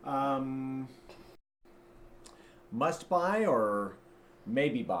 Must buy or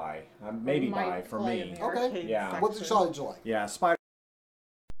maybe buy? Maybe Might buy for play in me. the Okay. arcade Yeah. What section. song did you like? Yeah, Spider.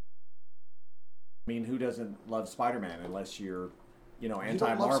 I mean, who doesn't love Spider-Man unless you're, You don't love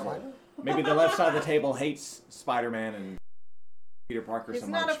anti-Marvel? Spider-Man? Maybe the left side of the table hates Spider-Man and Peter Parker He's so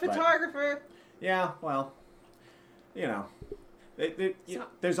not much. a but- photographer. yeah, well, So-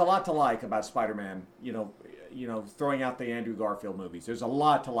 there's a lot to like about Spider-Man. Throwing out the Andrew Garfield movies. There's a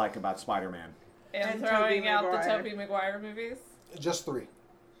lot to like about Spider-Man. And And throwing Tobey out Maguire. the Tobey Maguire movies. Just 3.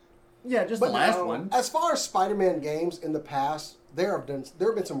 Yeah, just But the last no. one. As far as Spider-Man games in the past, there have been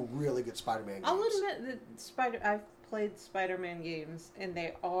some really good Spider-Man games. I'll admit that I've played Spider-Man games and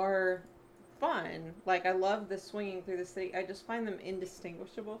they are fun. Like, I love the swinging through the city. I just find them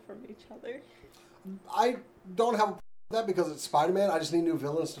indistinguishable from each other. I don't have a problem with that because it's Spider-Man. I just need new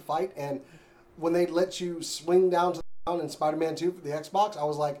villains to fight. And when they let you swing down to the ground in Spider-Man 2 for the Xbox, I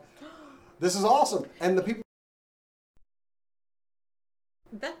was like, this is awesome. And the people,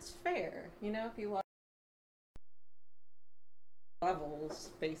 That's fair. If you love levels,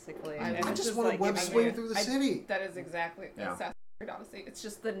 basically. I And I it's just want to web giving swing you- through the I- city. That is exactly Yeah. Assassin's Creed Odyssey. It's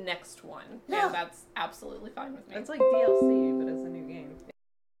just the next one. Yeah. And that's absolutely fine with me. It's like DLC, but as a new game. and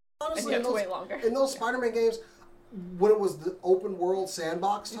Honestly, you have in to those, wait longer. in those Spider-Man games, when it was the open world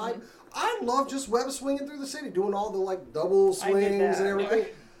sandbox type, I love just web swinging through the city, doing all the like double I did swings that. and everything.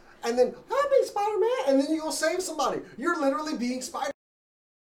 And then, I'm being Spider-Man, and then you go save somebody. You're literally being Spider-Man.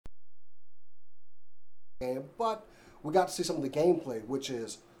 But we got to see some of the gameplay, which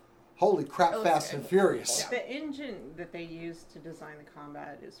is, holy crap, It looks Fast good. and Furious. The engine that they use to design the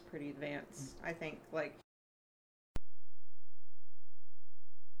combat is pretty advanced. I think, like,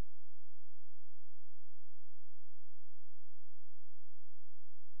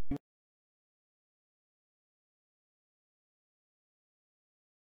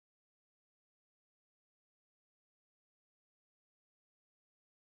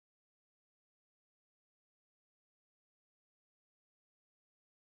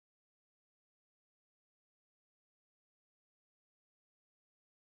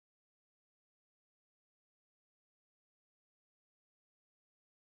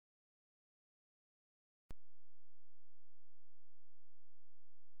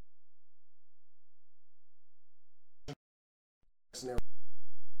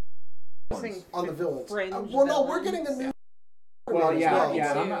 using On the villains. fringe Well, no, we're villains. getting a new. Well, as yeah, well,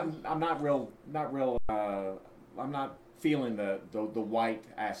 yeah. so- I'm not real. I'm not feeling the white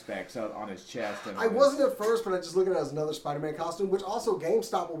aspects on his chest. And I wasn't at first, but I just looked at it as another Spider-Man costume, which also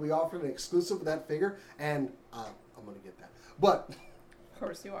GameStop will be offering an exclusive of that figure, and I'm gonna get that. But Of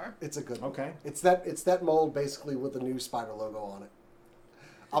course you are. it's a good one. Okay. It's that mold basically with the new Spider logo on it.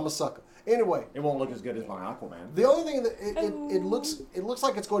 I'm a sucker. Anyway, It won't look as good as my Aquaman. the only thing that it looks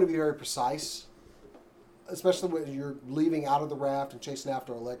like it's going to be very precise, especially when you're leaving out of the raft and chasing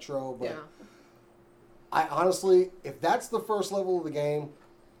after Electro. But Yeah. I honestly, if that's the first level of the game,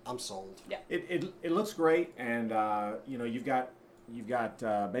 I'm sold. It looks great, and you've got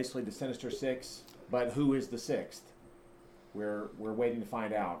basically the Sinister Six, but who is the sixth? We're waiting to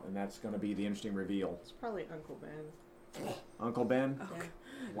find out, and that's going to be the interesting reveal. It's probably Uncle Ben. Uncle Ben? Okay.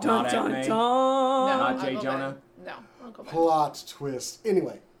 Not Aunt May? No, Not Jay Uncle Jonah? Ben. No, Uncle Ben. Plot twist.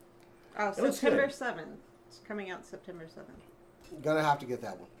 Anyway, Oh, looks September good. 7th. It's coming out September 7th. gonna have to get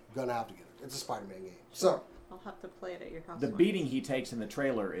that one. Gonna have to get it. It's a Spider-Man game. So, I'll have to play it at your house. The once. beating he takes in the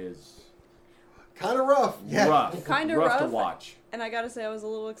trailer is kind of rough. Yeah. rough. Kinda rough to rough. watch. And I gotta say, I was a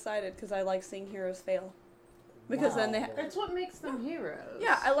little excited because I like seeing heroes fail. Because then they. Wow. It's what makes them heroes.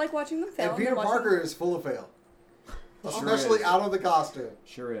 Yeah, I like watching them fail. And Peter then watching Parker is full of fail. Sure Especially is. out of the costume.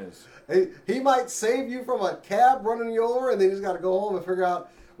 Sure is. He might save you from a cab running you over, and then he's got to go home and figure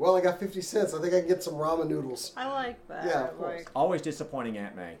out, well, I got 50 cents. I think I can get some ramen noodles. I like that. Yeah, of course. Like, Always disappointing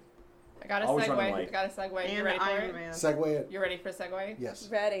Aunt May. I got a Always running segue. late. I got a segue. You and ready for Iron it? Man. Segue in. You ready for a segue? Yes.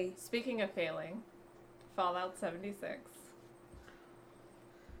 Ready. Speaking of failing, Fallout 76.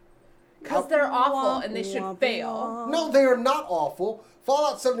 Because they're awful and they should fail. No, they are not awful.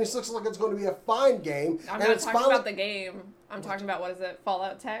 Fallout 76 looks like it's going to be a fine game. I'm and not it's talking finally... about the game. I'm talking about, what is it?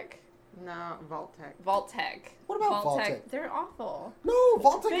 Fallout Tech? No, Vault-Tec. Vault-Tech. What about Vault-Tec? They're awful. No,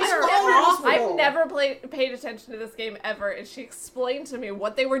 Vault-Tec is I've fine. never, I've never paid attention to this game ever, and she explained to me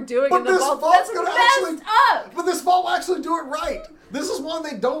what they were doing But in the this vault. vault's That's gonna messed up! But this vault will actually do it right. This is one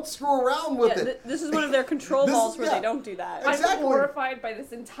they don't screw around with Yeah, it. this is one of their control This vaults is- where yeah. they don't do that. Exactly. I'm horrified by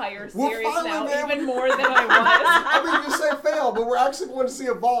this entire We're series finally now, able- even more than I was. I mean, you say fail, but we're actually going to see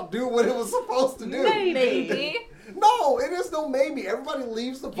a vault do what it was supposed to do. Maybe. No, it is no maybe. Everybody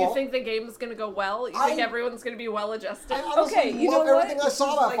leaves the You vault. think the game is going to go well? You think everyone's going to be well adjusted? I honestly Okay, you love know what? everything I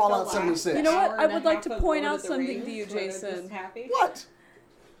saw about Fallout 76. You know what? Hour I and a would like half to of point Lord out of the something to Rings you, where they're just Jason. happy. What?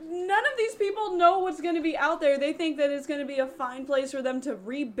 None of these people know what's going to be out there. They think that it's going to be a fine place for them to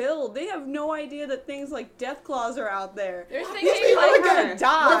rebuild. They have no idea that things like death claws are out there. They're These thinking people are like going to They'll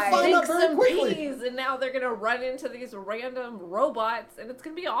die. find out pigs very and quickly. peas, and now they're going to run into these random robots, and it's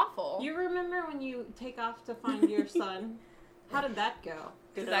going to be awful. You remember when you take off to find your son? How did that go?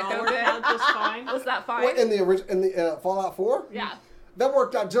 Did that it all go work good? out just fine? Was that fine? What, in the Fallout 4? Yeah. That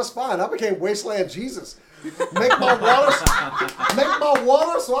worked out just fine. I became Wasteland Jesus. Make my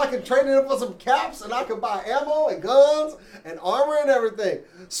water so I can trade it in for some caps and I can buy ammo and guns and armor and everything.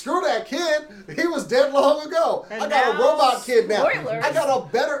 Screw that kid. He was dead long ago. And I got a now- robot kid now. Spoilers. I got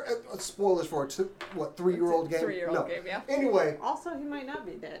a better spoilers for a 3-year-old game. 3-year-old No. game, yeah. Anyway, Also, he might not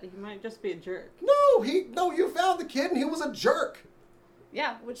be dead. He might just be a jerk. no, you found the kid and he was a jerk.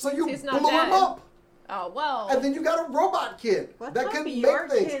 Yeah, which So means you he's not blew dead. him up. Oh, well. And then you got a robot kid Let's that hope can your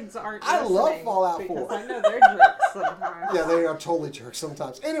make things. kids aren't I love listening, Fallout because 4. I know they're jerks sometimes. Yeah, they are totally jerks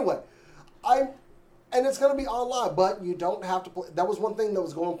sometimes. Anyway, and it's going to be online, but you don't have to play. That was one thing that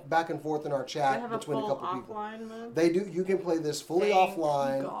was going back and forth in our They chat have a between a full couple people. offline mode. They do. You can play this fully Thank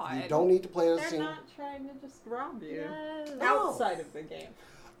offline. God. You don't need to play it as a They're single. not trying to just rob you. Yes. No. Outside of the game.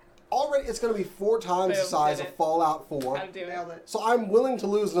 Already, it's going to be 4 times the Boom, size did of it. Fallout 4. How to do Nailed it. it. So I'm willing to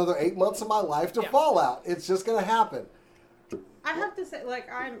lose another 8 months of my life to Yeah. Fallout. It's just going to happen. I have to say, like,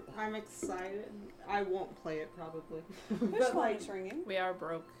 I'm excited. I won't play it probably. There's But like, phones ringing. We are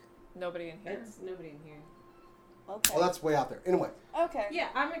broke. Nobody in here. it's nobody in here. Okay. Well, that's way out there. Anyway, Okay. Yeah,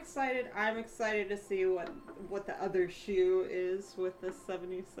 I'm excited. I'm excited to see what the other shoe is with the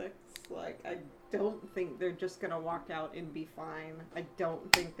 76. Like, I don't think they're just gonna walk out and be fine. I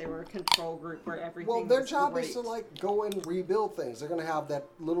don't think they were a control group where everything. well, their was job great. is to like go and rebuild things. They're going to have that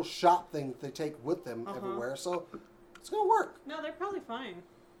little shop thing that they take with them Uh-huh. everywhere. So it's going to work. No, they're probably fine.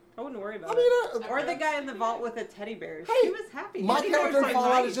 I wouldn't worry about I it. mean, Or the guy in the vault with the teddy bears. Hey, He was happy. my Teddy bears character in are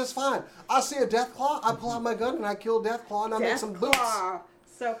Fallout nice. is just fine. I see a Deathclaw, I pull out my gun and I kill Deathclaw and I make some boots. Deathclaw.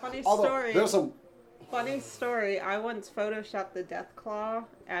 So funny Although story. there's some. Funny story. I once photoshopped the Deathclaw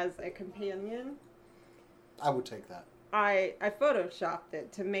as a companion. I would take that. I photoshopped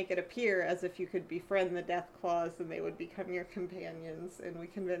it to make it appear as if you could befriend the Deathclaws and they would become your companions. And we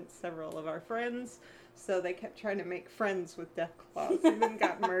convinced several of our friends, so they kept trying to make friends with Deathclaws and then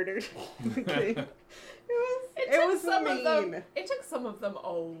got murdered. Okay. It was mean. It took some of them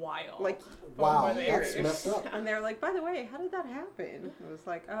a while. Like, Wow, were they that's serious? messed up. and they're like, by the way, how did that happen? It was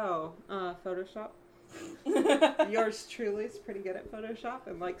like, Photoshop. Yours truly is pretty good at Photoshop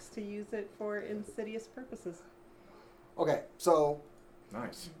and likes to use it for insidious purposes. Okay, so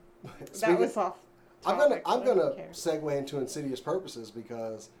Nice. That speaking- was off. I'm topic, gonna but I don't care. segue into insidious purposes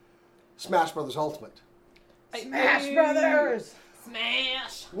because Smash Brothers Ultimate, Smash Brothers!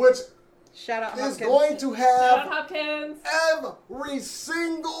 Smash! which Shout out is Hopkins. going to Shout out have Hopkins! every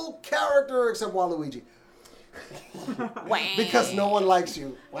single character except Waluigi. because no one likes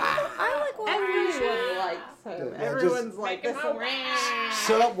you. Wow. I like Everyone likes him. Yeah, Everyone's just- like, Make this him a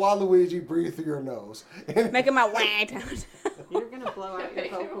Shut up, Waluigi. Breathe through your nose. making my wah sound. you're going to blow out your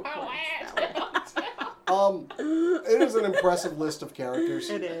vocal cords. It is an impressive list of characters.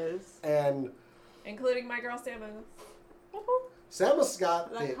 It is. And Including my girl Samus. Samus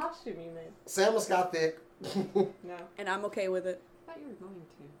got That thick. costume you made. Samus got thick. No. And I'm okay with it. I thought you were going to.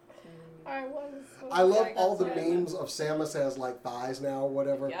 I was. I love like, all the that's memes of Samus has like thighs now or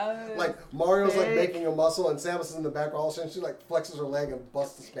whatever. Yes. Like Mario's like Big. making a muscle and Samus is in the background. All of a sudden she like flexes her leg and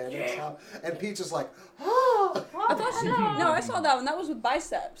busts the spandex out. And Peach is like, ah. I thought she. No, I saw that one. That was with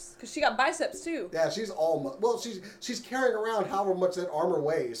biceps. Because she got biceps too. Yeah, she's all well. She's carrying around however much that armor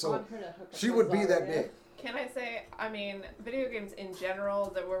weighs, so she would be that big. Can I say, I mean, video games in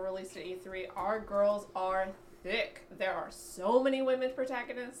general that were released at E3, our girls are thick. There are so many women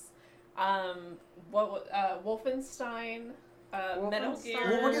protagonists. Wolfenstein, Metal Wolfenstein. Gear.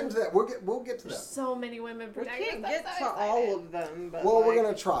 Well, we're getting to that. We'll get to There's that. so many women We protagonists. can't I'm get so to excited. all of them, but Well, we're like,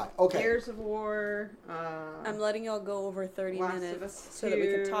 gonna try. Okay. Gears of War, I'm letting y'all go over 30 Last of minutes Us so that we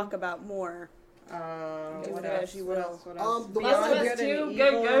can 2. talk about more. what it else? as you What will. else? What else? The Last one of I Us did, 2, and go,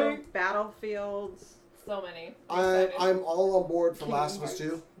 Evil, go. Battlefields. So many. Excited. I'm all on board for Kingdom Last of Us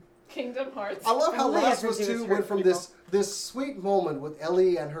Hearts. 2. Kingdom Hearts. I love how All they Last have of to Us do is 2 hurt went from people. this sweet moment with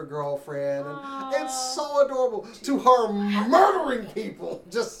Ellie and her girlfriend, and Aw. it's so adorable, to her murdering people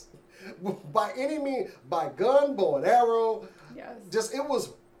just by any means, by gun, bow and arrow. Yes. Just it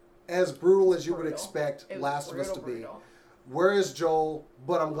was as brutal as you would Brutal. expect It was Last of Us to brutal, be. brutal. Where is Joel?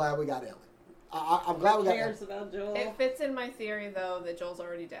 But I'm glad we got Ellie. I'm glad we Who got Ellie. cares about Joel? It fits in my theory, though, that Joel's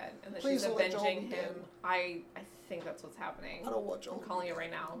already dead and that Please she's don't let Joel avenging be him. dead. I think that's what's happening. I don't want Joel. I'm calling it right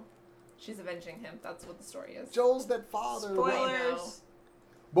now. She's avenging him. That's what the story is. Joel's that father. I know. Spoilers.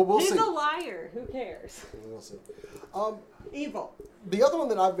 But we'll He's see. a liar. Who cares? We'll see. Evil. The other one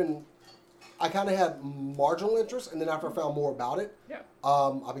that I kind of had marginal interest, and then after I found more about it, Yeah.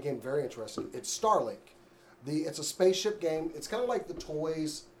 I became very interested. It's Starlink. It's a spaceship game. It's kind of like the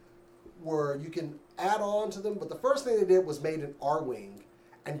toys where you can add on to them, but the first thing they did was made an R-Wing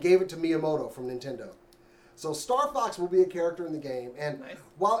and gave it to Miyamoto from Nintendo. So Star Fox will be a character in the game, and Nice.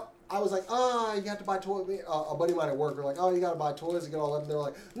 while I was like, you have to buy toys. A buddy of mine at work were like, you got to buy toys to get all of them. They're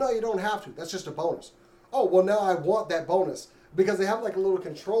like, no, you don't have to. That's just a bonus. Oh, well, now I want that bonus because they have like a little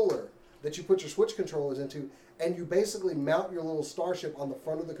controller that you put your Switch controllers into, and you basically mount your little starship on the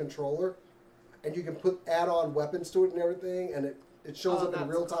front of the controller, and you can add-on weapons to it and everything, and it shows Oh, up in that's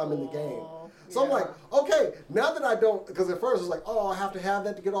real time in the game. cool. So I'm Yeah. like, okay, now that I don't, because at first it was like, I have to have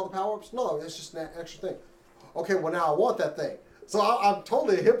that to get all the power-ups. No, it's just an extra thing. Okay, well now I want that thing. So I'm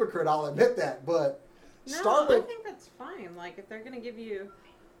totally a hypocrite, I'll admit that, but No, I Starlink, think that's fine. Like if they're gonna give you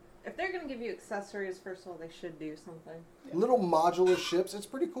accessories, first of all, they should do something. little modular ships, it's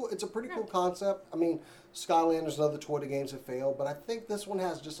pretty cool. It's a pretty cool concept. I mean, Skylanders and other toy games have failed, but I think this one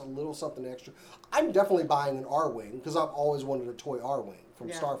has just a little something extra. I'm definitely buying an R-Wing because I've always wanted a toy R-Wing from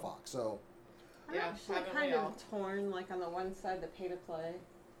Yeah. Star Fox. So I'm Yeah, actually haven't kind we of all? torn. Like on the one side, the pay-to-play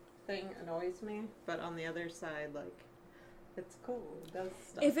thing annoys me, but on the other side, like it's cool. It does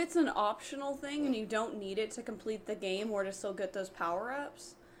stuff. If it's an optional thing and you don't need it to complete the game or to still get those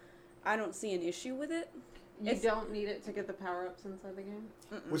power-ups, I don't see an issue with it. you if- don't need it to get the power-ups inside the game.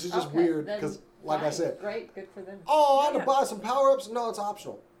 which is just Okay, weird then because, like I fine. said, Great, good for them. I had to Yeah. buy some power-ups. No, it's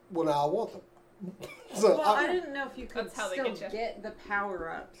optional. Well, now I want them. So Well, I didn't know if you could That's how they still get you. get the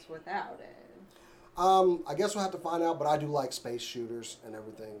power-ups without it. I guess we'll have to find out. But I do like space shooters and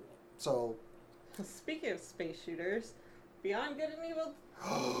everything. So Speaking of space shooters, Beyond Good and Evil.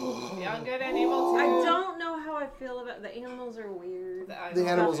 Beyond Good and Evil 2. I don't know how I feel about the animals. Are weird. The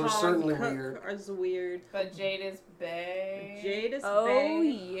animals are Holland certainly Cook weird. Is weird. But Jade is bae. Jade is Oh, bae.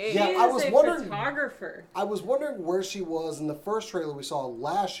 yeah. She Yeah, is I was a wondering- photographer. I was wondering where she was in the first trailer we saw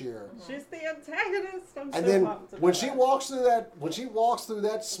last year. She's the antagonist. I'm And so then pumped about when she that. walks through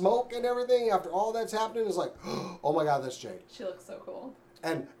that smoke and everything, after all that's happening, it's like, oh my God, that's Jade. She looks so cool.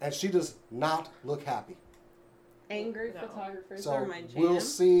 And she does not look happy. Angry No. photographers So are my jam. we'll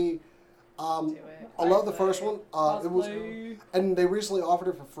see. Do it. I love the Cosplay. first one. It was, Cosplay. and they recently offered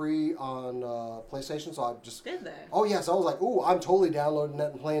it for free on PlayStation. So I just, Did they? oh yes, I was like, ooh, I'm totally downloading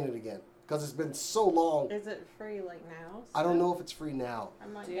that and playing it again because it's been so long. Is it free like now? I don't know if it's free now. I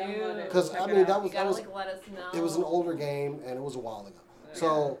might Dude. download it. 'Cause, Check I it mean, out. that You gotta was- like let us know. It was an older game and it was a while ago.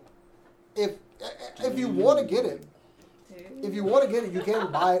 So if you want to get it, Dude. if you want to get it, you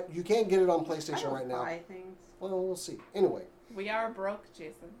can buy it. You can get it on I PlayStation don't right now. buy things. Well, we'll see. Anyway. We are broke,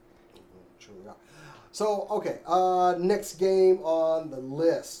 Jason. True. Yeah. So, okay. Next game on the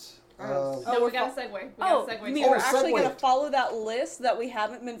list. No, we got a segue. We got a segue. you mean too. we're actually segue. going to follow that list that we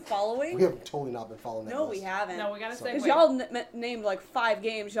haven't been following? We have totally not been following that No, list. we haven't. No, we got a segue. Because y'all named like 5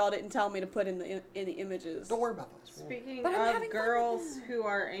 games y'all didn't tell me to put in the images. Don't worry about those. Speaking But I'm of having fun girls with it. who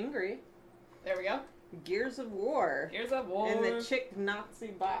are angry, There we go. Gears of War. Here's a war. And the chick Nazi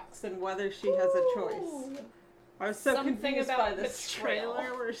box and whether she has a choice. I was so Something confused about by this betrayal.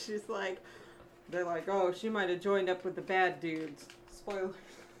 trailer where she's like, they're like, oh, she might have joined up with the bad dudes. Spoiler.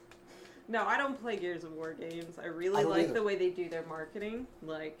 No, I don't play Gears of War games. I really don't like either. the way they do their marketing.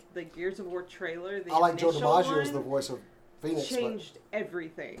 Like, the Gears of War trailer, the I like Joe initial DiMaggio as the one voice of Phoenix. changed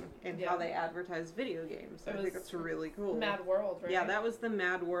everything in Yeah. how they advertise video games. It I think was that's really cool. Mad World, right? Yeah, that was the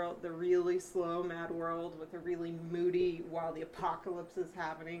Mad World, the really slow Mad World with a really moody while the apocalypse is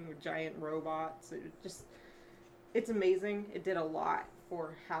happening with giant robots. It's amazing. It did a lot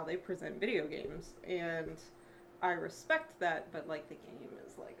for how they present video games, and I respect that, but like the game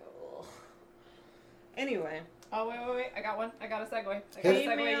is like, oh. Anyway. Oh, wait. I got one. I got a segue. I got Hit a it.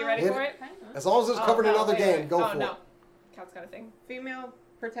 segue. You ready Hit for it. it? As long as it's covered in another game, go for no. it. Cat's got a thing. Female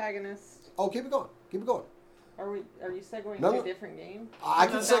protagonist. Oh, keep it going. Keep it going. Are you segueing No, to no. a different game? I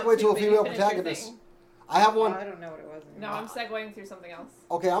No, can not segue to a but you female finish your protagonist. thing. I have Oh, one. I don't know what it was. No, I'm segueing through something else.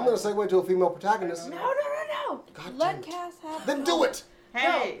 Okay, I'm going to segue to a female protagonist. No. No. God damn Let it. Cass have Then do it.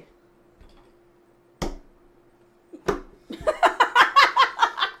 Hey!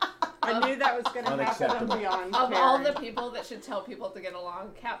 I knew that was going to happen on Unacceptable. Beyond Of all Caring. the people that should tell people to get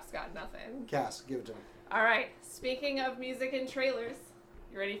along, Cap's got nothing. Cass, give it to me. All right. Speaking of music and trailers,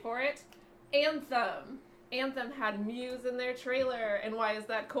 you ready for it? Anthem. Anthem had Muse in their trailer, and why is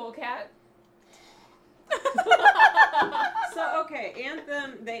that cool, Cat? So, okay,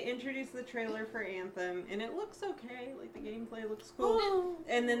 Anthem, they introduced the trailer for Anthem, and it looks okay. Like, the gameplay looks cool.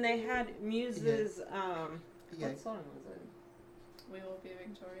 And then they had Muse's, Yeah. what song was it? We will be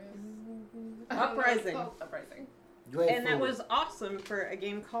victorious. Uprising. Uprising. You ain't And that fooling. was awesome for a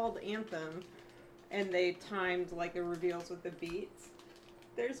game called Anthem, and they timed, like, the reveals with the beats.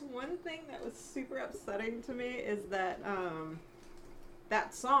 There's one thing that was super upsetting to me is that,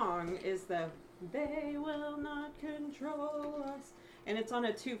 that song is the "They will not control us," and it's on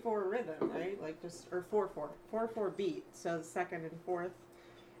a 2/4 rhythm, right? Like or 4/4 beat. So the second and fourth.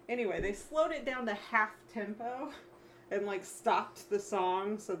 Anyway, they slowed it down to half tempo, and like stopped the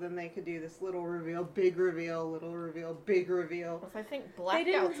song so then they could do this little reveal, big reveal, little reveal, big reveal. If I think They Blackout's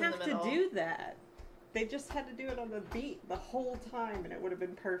didn't in the have to middle. do that. They just had to do it on the beat the whole time, and it would have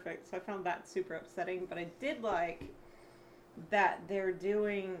been perfect. So I found that super upsetting. But I did like that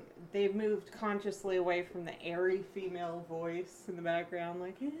they moved consciously away from the airy female voice in the background,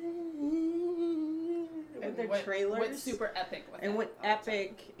 like with their trailers. Went super epic with it. And went all the time.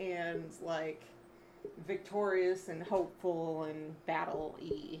 epic and like victorious and hopeful and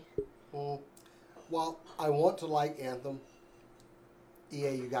battle-y. Well, I want to like Anthem.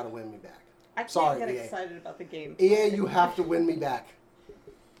 EA, you got to win me back. I can't Sorry, get EA. excited about the game. EA, you have to win me back.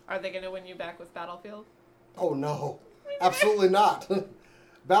 Are they going to win you back with Battlefield? Oh, no. Absolutely not.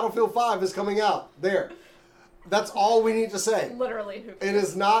 Battlefield 5 is coming out. There. That's all we need to say. Literally, who It cares?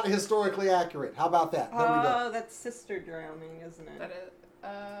 is not historically accurate. How about that? There we go. Oh, that's sister drowning, isn't it? That is,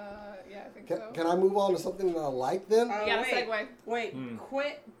 yeah, I think Can, so. can I move on to something that I like then? You got a segue. Wait,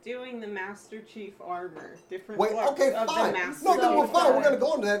 quit doing the Master Chief armor. Different Wait, looks okay, of fine. the Master No, then we're Chief fine. We're armor. going to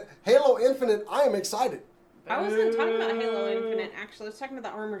go into that. Halo Infinite, I am excited. I wasn't talking about Halo Infinite, actually. I was talking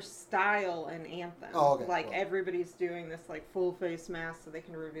about the armor style in Anthem. Oh, okay. Like, Well. everybody's doing this, like, full face mask so they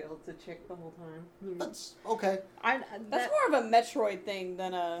can reveal it's a chick the whole time. That's okay. That's more of a Metroid thing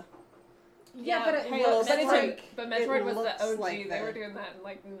than a. Yeah, but it Halo, looks but it's like... But Metroid it was the looks OG. like They were the- doing that in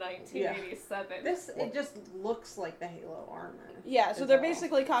like 1987. It just looks like the Halo armor. Yeah, so is they're all.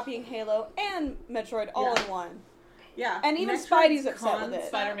 basically copying Halo and Metroid all Yeah. in one. Yeah. And even Metroid's Spidey's upset with it. concept-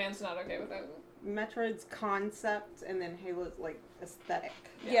 Spider-Man's not okay with it. Metroid's concept and then Halo's, like, aesthetic.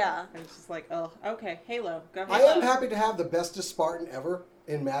 Yeah. And it's just like, oh, okay, Halo, go I ahead. am happy to have the bestest Spartan ever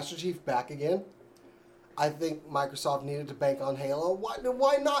in Master Chief back again. I think Microsoft needed to bank on Halo.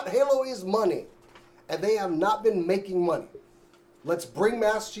 Why not? Halo is money. And they have not been making money. Let's bring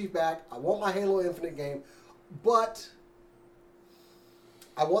Master Chief back. I want my Halo Infinite game. But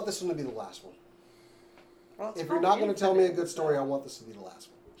I want this one to be the last one. Well, it's If you're called not going to tell me a Infinite, good story, I want this to be the last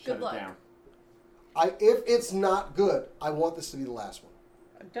one. Shut Good it luck. down. If it's not good, I want this to be the last one.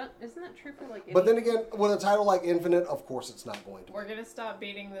 Isn't that true for, like, But then again, with a title like Infinite, of course it's not going to. We're gonna stop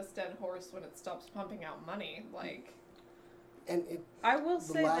beating this dead horse when it stops pumping out money. Like, And I will the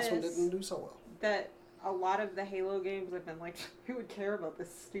say last one this, didn't do so well. that a lot of the Halo games, I've been like, who would care about this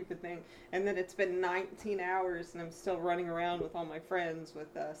stupid thing? And then it's been 19 hours, and I'm still running around with all my friends with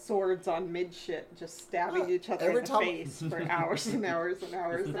swords on mid-ship, just stabbing each other in the face for hours and hours and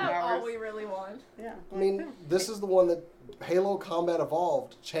hours Is and that hours. all we really want? Yeah. I mean, this is the one that Halo Combat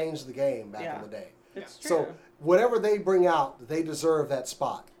Evolved changed the game back in the day. It's true. So whatever they bring out, they deserve that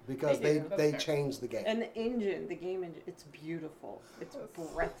spot because They they do. changed the game. And the engine, the game engine, it's beautiful. It's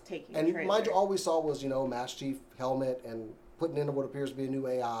breathtaking. And trailer. mind you, all we saw was, Master Chief helmet and putting in what appears to be a new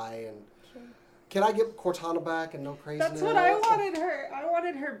AI. And can I get Cortana back and no craziness? That's what I wanted her. I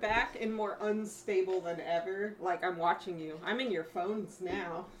wanted her back and more unstable than ever. Like, I'm watching you. I'm in your phones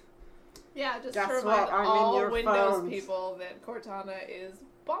now. Yeah, just Guess to remind what? I'm in all your Windows phones. people that Cortana is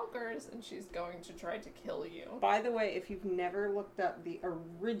bonkers and she's going to try to kill you. By the way, if you've never looked up the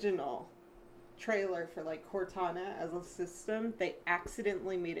original trailer for like Cortana as a system, they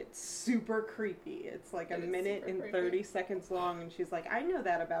accidentally made it super creepy. It's like a It is minute super and creepy. 30 seconds long, and she's like, I know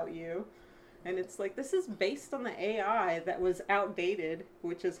that about you. And it's like, this is based on the AI that was outdated,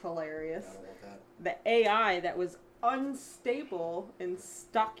 which is hilarious. I don't want that. The AI that was unstable and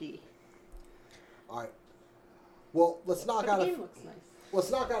stocky. All right. Well, let's knock But out the a game looks nice.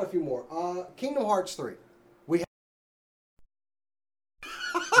 let's knock out a few more. Kingdom Hearts 3. We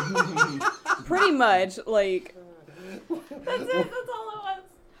Pretty much, like, That's it. That's all it was.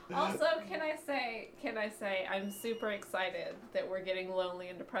 Also, can I say I'm super excited that we're getting lonely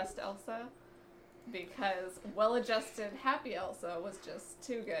and depressed Elsa, because well-adjusted happy Elsa was just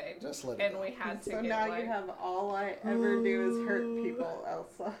too good, just let it and go. we had to So get now like, you have all I ever do is hurt people,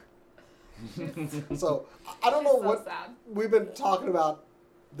 Elsa. So I don't know so what sad. we've been talking about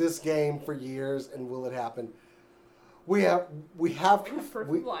this game for years, and will it happen? We have proof of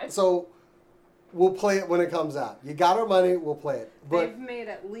life. so we'll play it when it comes out. You got our money, we'll play it. But They've made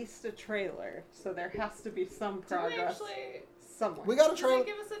at least a trailer, so there has to be some Did we progress actually? somewhere. we got a Did trailer. they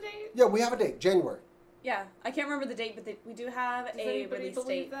give us a date? Yeah, we have a date, January. yeah, I can't remember the date, but we do have Does a anybody release believe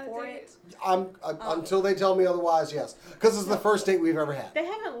date that for date? it. Until they tell me otherwise, yes, because it's the first date we've ever had. They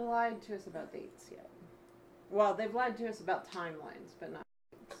haven't lied to us about dates yet. Well, they've lied to us about timelines, but not.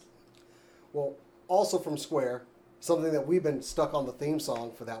 Well, also from Square, something that we've been stuck on the theme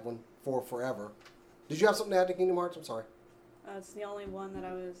song for that one for forever. Did you have something to add to Kingdom Hearts? I'm sorry. It's the only one that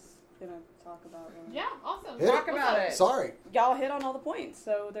I was gonna talk about. Really. Yeah, awesome. Hit it. Talk about it. Sorry. Y'all hit on all the points,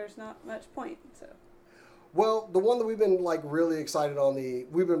 so there's not much point. So Well, the one that we've been like really excited on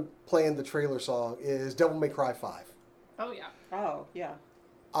we've been playing the trailer song is Devil May Cry 5. Oh yeah. Oh, yeah.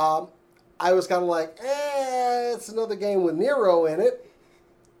 I was kind of like, it's another game with Nero in it.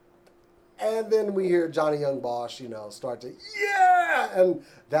 And then we hear Johnny Young Bosch, start to, yeah! And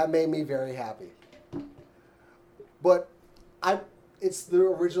that made me very happy. But it's the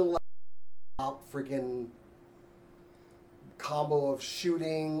original freaking combo of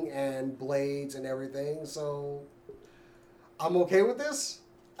shooting and blades and everything, so I'm okay with this.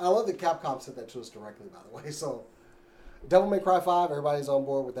 I love that Capcom sent that to us directly, by the way, so Devil May Cry 5, everybody's on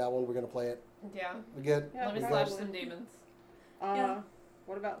board with that one. We're going to play it. Yeah. We good? Yeah, Let me We slash good? some demons. Yeah.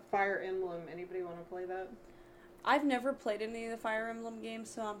 What about Fire Emblem? Anybody want to play that? I've never played any of the Fire Emblem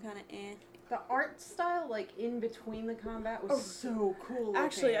games, so I'm kind of eh. The art style, like in between the combat, was so cool.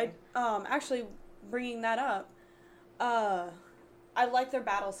 Actually, looking. actually bringing that up, I like their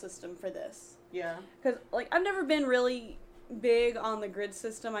battle system for this. Yeah. Because, like, I've never been really big on the grid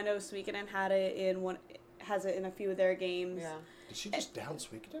system. I know Suikoden has it in a few of their games. Yeah. Did she just down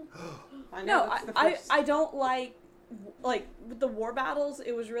Suikoden? I know. No, that's the I first- don't like with the war battles.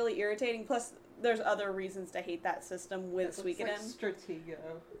 It was really irritating. Plus, there's other reasons to hate that system with It looks like Suikoden.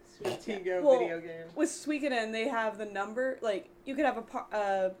 Stratego Well, video game. With Suikoden, they have the number. Like, you could have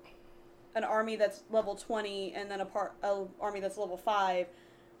an army that's level 20 and then a army that's level 5,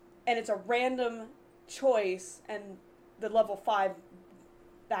 and it's a random choice, and the level 5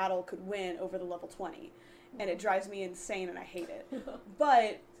 battle could win over the level 20, and it drives me insane, and I hate it. But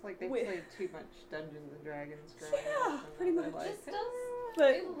It's like they with- played too much Dungeons and Dragons. growing Yeah, up, and pretty they're much. like, Just does. but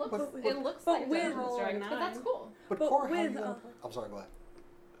It looks, but- it looks but like with- Dungeons and Dragons, but that's cool. But But Cora, how are you with, gonna play? I'm sorry, go ahead.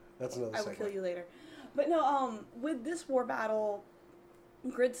 That's another I will segue. kill you later. But no, with this war battle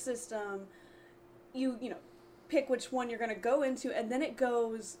grid system, you pick which one you're going to go into, and then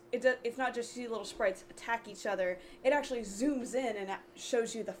it's not just you little sprites attack each other. It actually zooms in and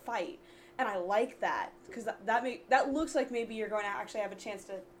shows you the fight. And I like that, because that looks like maybe you're going to actually have a chance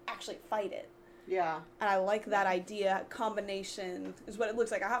to actually fight it. Yeah. And I like that idea. Combination is what it looks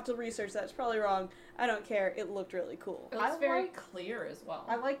like. I have to research that. It's probably wrong. I don't care. It looked really cool. It looks I very like- clear as well.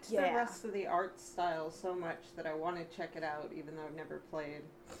 I liked the Yeah. rest of the art style so much that I want to check it out, even though I've never played.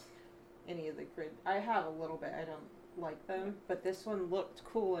 any of the grid. I have a little bit. I don't like them, but this one looked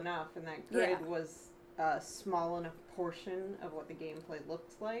cool enough, and that grid Yeah. was a small enough portion of what the gameplay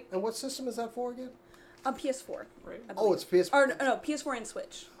looked like. And what system is that for again? On PS4. Right. I Oh, believe. it's PS4. Or no, PS4 and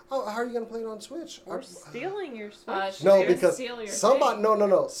Switch. Oh, how are you going to play it on Switch? Or stealing your Switch. She's No, gonna because steal your somebody, thing.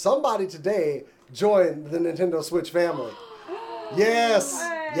 no. Somebody today joined the Nintendo Switch family. Yes,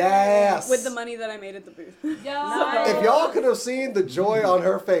 yes. With the money that I made at the booth. Yeah. If y'all could have seen the joy on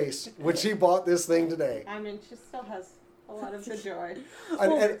her face when she bought this thing today, I mean, she still has a lot of the joy.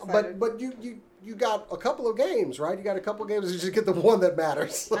 but you got a couple of games, right? You got a couple of games. You just get the one that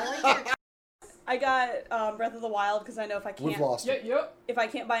matters. I got Breath of the Wild because I know if I We've can't lost it. Yep. if I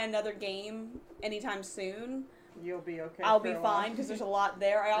can't buy another game anytime soon, You'll be okay. I'll for be a while. fine because there's a lot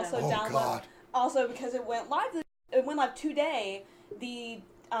there. I also Oh downloaded God. also because it went live today. The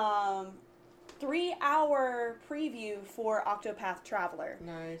 3-hour preview for Octopath Traveler.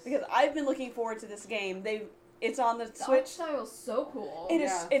 Nice. Because I've been looking forward to this game. It's on the The art Switch. style is so cool. It is.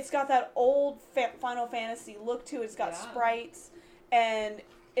 Yeah. It's got that old Final Fantasy look to it. It's got Yeah. sprites, and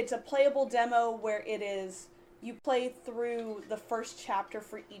it's a playable demo where you play through the first chapter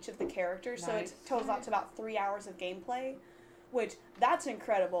for each of the characters. So Nice. it totals out to about 3 hours of gameplay, which that's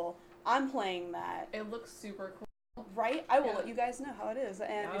incredible. I'm playing that. It looks super cool. Right? I will Yeah. let you guys know how it is,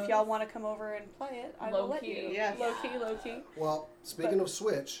 and if Yes. y'all want to come over and play it, I will let Low-key. you. Yes. Low key. Well, speaking of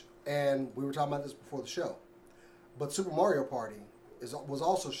Switch, and we were talking about this before the show, but Super Mario Party was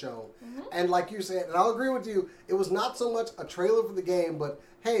also shown, and like you said, and I'll agree with you, it was not so much a trailer for the game, but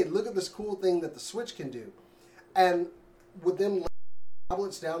hey, look at this cool thing that the Switch can do, and with them laying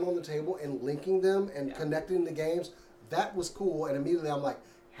tablets down on the table and linking them and connecting the games, that was cool, and immediately I'm like,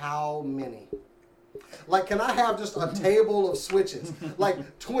 how many? Like, can I have just a table of Switches,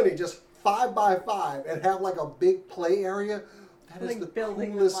 like 20, just 5 by 5, and have like a big play area? That is Like the building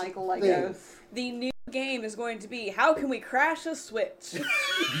them coolest like thing. Legos. The new game is going to be how can we crash a Switch?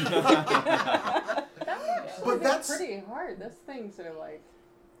 But that's pretty hard. Those things are like.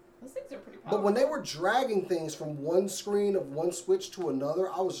 Those things are pretty powerful. But when they were dragging things from one screen of one Switch to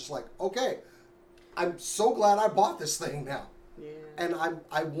another, I was just like, okay, I'm so glad I bought this thing now, Yeah. and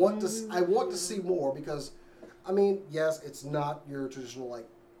I want to see more because, I mean, yes, it's not your traditional like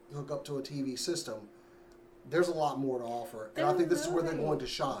hook up to a TV system. There's a lot more to offer, and I think this is where they're going to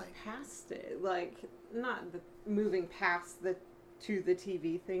shine. Past it, like not the moving past the to the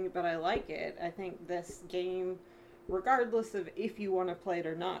TV thing, but I like it. I think this game, regardless of if you want to play it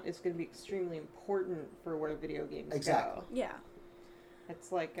or not, is going to be extremely important for where video games Exactly. go. Yeah.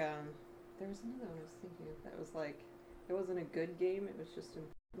 It's like there was another one I was thinking of that was like it wasn't a good game. It was just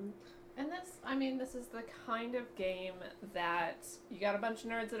important. And this is the kind of game that you got a bunch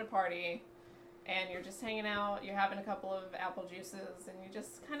of nerds at a party, and you're just hanging out, you're having a couple of apple juices, and you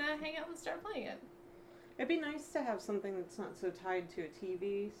just kind of hang out and start playing it. It'd be nice to have something that's not so tied to a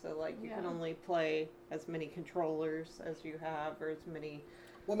TV, so like you can Yeah. only play as many controllers as you have, or as many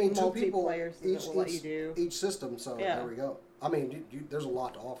Well, I mean, two people multiplayers that each will let you do. each system, so Yeah. there we go. I mean, there's a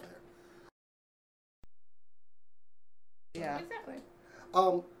lot to offer there. Yeah. Exactly.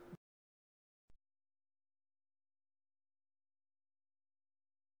 Um,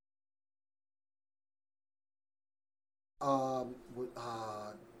 um, w-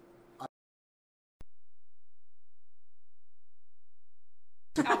 uh,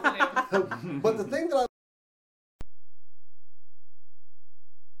 Alpha but the thing that I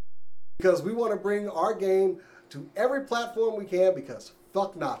because we want to bring our game to every platform we can because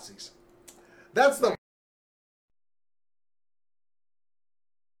fuck Nazis. That's the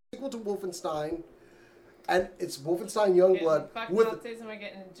sequel to Wolfenstein, and it's Wolfenstein Youngblood Fuck with Nazis, and we're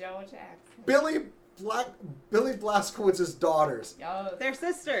getting Joe Jackson. Billy Blazkowicz's daughters. Yo, They're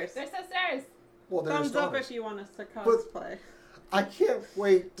sisters. they're sisters. Well, they're his Thumbs up daughters. if you want us to But- cosplay. I can't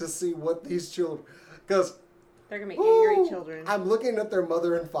wait to see what these children, because They're gonna be angry children. I'm looking at their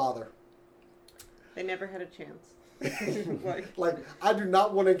mother and father. They never had a chance. Like, Like, I do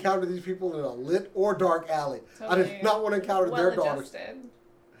not want to encounter these people in a lit or dark alley. I Totally. do not want to encounter their daughters. Well-adjusted. And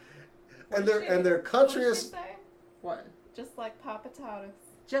What did their she countryest. say? what? Just like Papa taught us.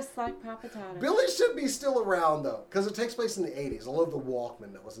 Just like Papa Tata. Billy should be still around though, because it takes place in the '80s. I love the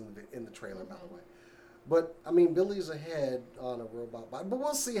Walkman that was in the trailer, by the way. But I mean, Billy's ahead on a robot bike, but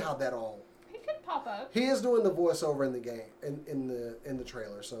we'll see how that all. He could pop up. He is doing the voiceover in the game, in the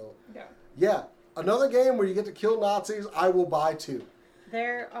trailer. So Yeah. yeah, another game where you get to kill Nazis. I will buy too.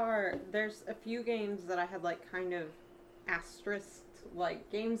 There's a few games that I had like kind of asterisked, like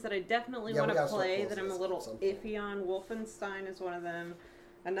games that I definitely Yeah, we want to gotta start play closing that I'm a this little at some point. iffy on. Wolfenstein is one of them.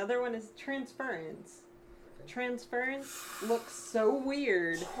 Another one is Transference. transference looks so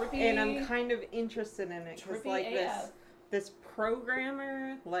weird, Trippy. and I'm kind of interested in it because Trippy like AF. this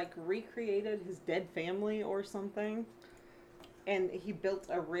programmer like recreated his dead family or something, and he built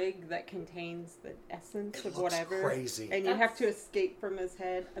a rig that contains the essence It of looks whatever, crazy. and you have to escape from his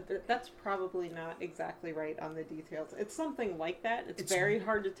head. That's probably not exactly right on the details. It's something like that. It's very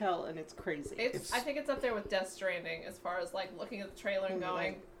hard to tell, and it's crazy. I think it's up there with Death Stranding as far as like looking at the trailer and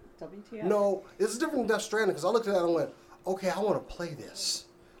going, WTF? No, it's different than Death Stranding because I looked at it and went, okay, I want to play this.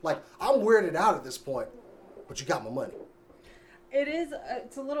 Like, I'm weirded out at this point, but you got my money. It is.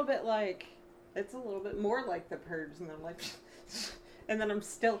 It's a little bit like. It's a little bit more like The Purge, and I'm like, and then I'm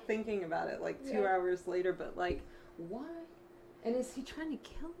still thinking about it like 2 hours later. But like, why? And is he trying to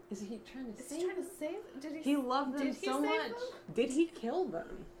kill? Is he trying to save? Did He loved them so much. Did he kill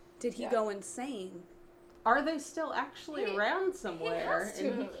them? Did he go insane? Are they still actually around somewhere, has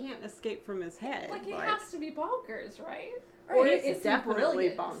to. and he can't escape from his head? Like, he has to be bonkers, right? Or Is it's he definitely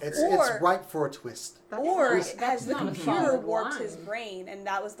brilliant? bonkers. It's ripe for a twist. Or That's has the not a computer solid warped line. his brain, and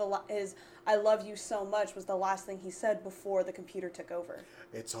that was his "I love you so much" was the last thing he said before the computer took over.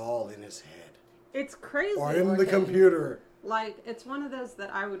 It's all in his head. It's crazy. Or in the looking. computer. Like, it's one of those that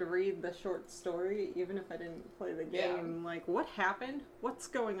I would read the short story even if I didn't play the game. Yeah. Like, what happened? What's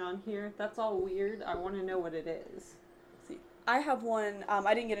going on here? That's all weird. I want to know what it is. See, I have one.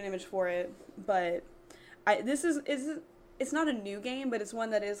 I didn't get an image for it, but it's not a new game, but it's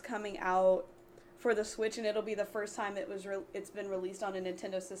one that is coming out for the Switch, and it'll be the first time it's been released on a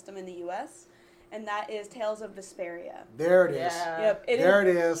Nintendo system in the U.S. And that is Tales of Vesperia. There it is. Yeah. Yep, it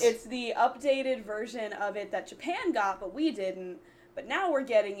is. It's the updated version of it that Japan got, but we didn't. But now we're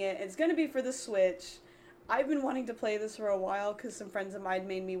getting it. It's going to be for the Switch. I've been wanting to play this for a while because some friends of mine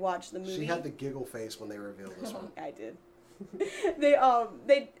made me watch the movie. She had the giggle face when they revealed this one. I did.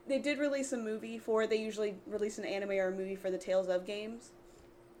 They did release a movie for it. They usually release an anime or a movie for the Tales of games.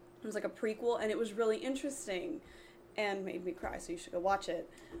 It was like a prequel, and it was really interesting and made me cry, so you should go watch it.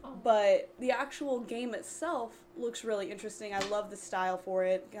 Oh. But the actual game itself looks really interesting. I love the style for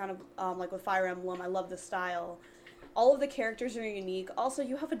it, kind of like with Fire Emblem. I love the style. All of the characters are unique. Also,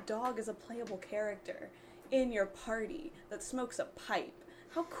 you have a dog as a playable character in your party that smokes a pipe.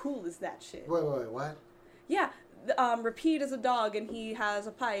 How cool is that shit? Wait, what? Yeah, Repeat is a dog, and he has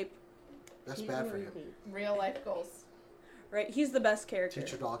a pipe. That's bad for him. Real life goals. Right, he's the best character.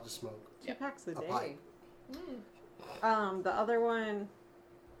 Teach your dog to smoke. 2 packs a day. pipe. The other one,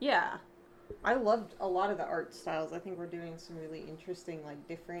 yeah. I loved a lot of the art styles. I think we're doing some really interesting, like,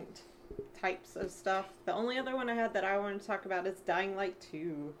 different types of stuff. The only other one I had that I wanted to talk about is Dying Light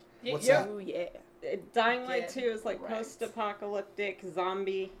 2. What's Yeah. that? Ooh, yeah. Dying Light Get 2 is like right. post-apocalyptic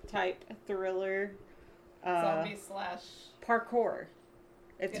zombie type thriller. Zombie / Parkour.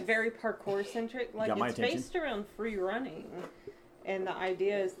 It's Yes. very parkour centric. Like, Got my it's attention. based around free running. And the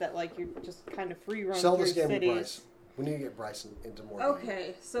idea is that, like, you just kind of free run Sell through this game to cities. Bryce. We need to get Bryce into more.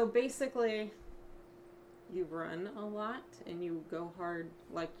 Okay, so basically, you run a lot and you go hard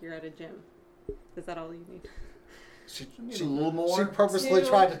like you're at a gym. Is that all you need? She a little more. She purposely Two.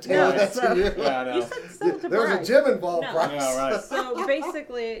 tried to tailor No, that so- to you. Yeah, I know. You said so to There was a Bryce. gym involved, No. Bryce. Yeah, right. So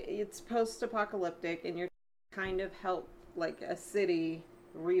basically, it's post-apocalyptic, and you're kind of help like a city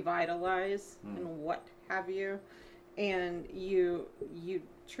revitalize and what have you, and you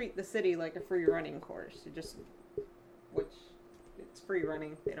treat the city like a free running course. Which it's free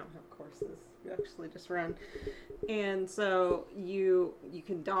running. They don't have courses. You actually just run, and so you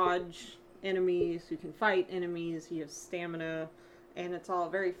can dodge enemies, you can fight enemies, you have stamina. And it's all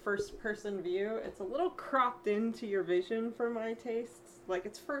very first-person view. It's a little cropped into your vision for my tastes. Like,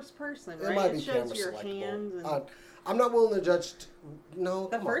 it's first-person, It right? might be It shows camera your selectable. hands. And I'm not willing to judge. No,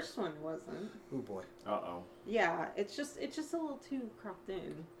 the come first one wasn't. on. Oh boy. Uh-oh. Yeah, it's just a little too cropped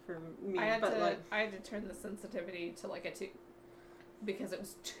in for me. I had but to like, I had to turn the sensitivity to like a 2 because it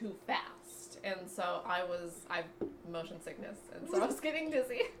was too fast, and so I've motion sickness, and so I was getting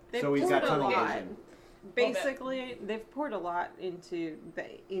dizzy. they've So he's poured got a tunnel lot. vision. Basically, they've poured a lot into the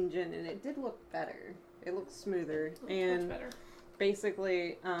engine, and it did look better. It looked smoother, and Much better.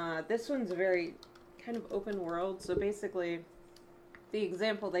 basically, this one's very kind of open world. So basically, the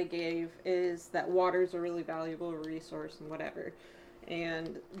example they gave is that water's a really valuable resource and whatever.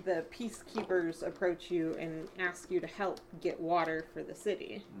 And the peacekeepers approach you and ask you to help get water for the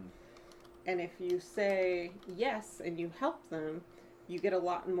city. And if you say yes and you help them, you get a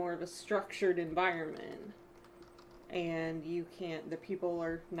lot more of a structured environment. And the people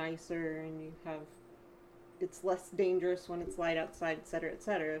are nicer, and it's less dangerous when it's light outside, etc.,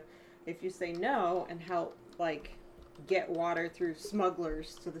 etc. If you say no and help, like, get water through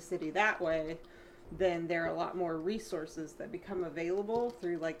smugglers to the city that way, then there are a lot more resources that become available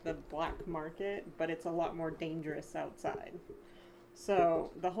through like the black market, but it's a lot more dangerous outside.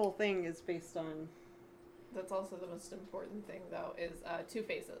 So the whole thing is based on. That's also the most important thing, though, is two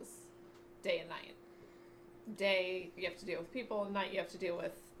phases, day and night. Day, you have to deal with people. Night, you have to deal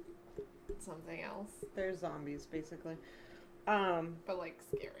with something else. They're zombies, basically. But, like,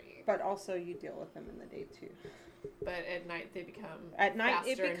 scary. But also you deal with them in the day, too. But at night, they become At night, faster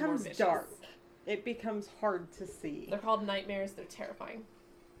it and more becomes vicious. dark. It becomes hard to see. They're called nightmares. They're terrifying.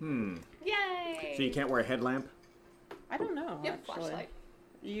 Yay! So you can't wear a headlamp? I don't know, You have a actually. flashlight.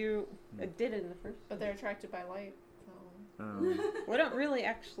 You did it in the first. But they're attracted by light. So. We don't really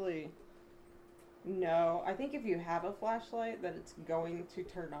actually know. I think if you have a flashlight, that it's going to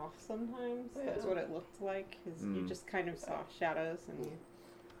turn off sometimes. That's Yeah. what it looked like. Is you just kind of saw shadows and you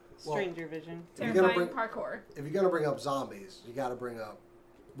Well, strained your vision. If you're gonna Terrifying parkour. If you're gonna bring up zombies, you got to bring up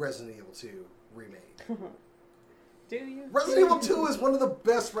Resident Evil 2 remake. Do you? Resident Evil 2 is one of the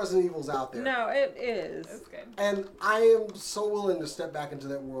best Resident Evils out there. No, it is. That's good. And I am so willing to step back into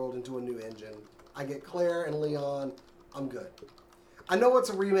that world, into a new engine. I get Claire and Leon, I'm good. I know it's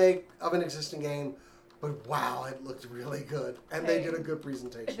a remake of an existing game, but wow, it looked really good. And they Hey, did a good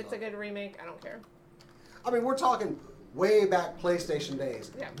presentation. If it's a of it. good remake, I don't care. I mean, we're talking way back PlayStation days.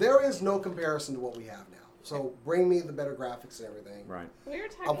 Yeah. There is no comparison to what we have now. So bring me the better graphics and everything. Right. We were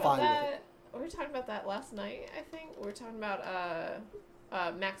talking I'm about fine with that. We were talking about that last night. I think we were talking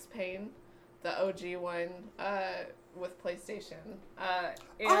about Max Payne, the OG one, with PlayStation.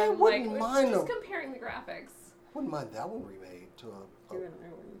 And I wouldn't like, mind just them. comparing the graphics. Wouldn't mind that one remade to a You and I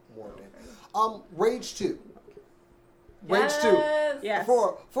wouldn't. more day. Rage 2. Rage 2. Yes.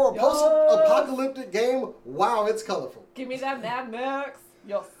 For a post-apocalyptic game, wow, it's colorful. Give me that Mad Max.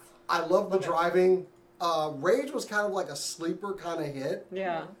 Yes. I love the Okay. driving. Rage was kind of like a sleeper kind of hit.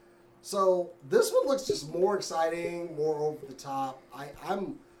 Yeah. So this one looks just more exciting, more over the top.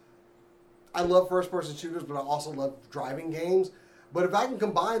 I love first-person shooters, but I also love driving games. But if I can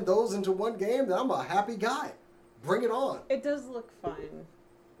combine those into one game, then I'm a happy guy. Bring it on. It does look fun.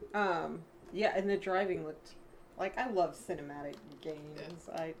 Yeah, and the driving looked like I love cinematic games.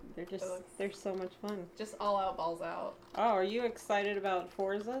 They're so much fun. Just all out, balls out. Oh, are you excited about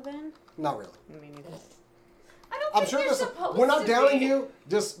Forza then? Not really. Me neither. I don't I'm think sure you're this. supposed We're not to downing be. you.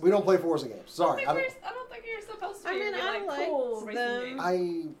 Just we don't play Forza games. Sorry. I don't think you're supposed to I be. mean, You're I like, liked cool racing them.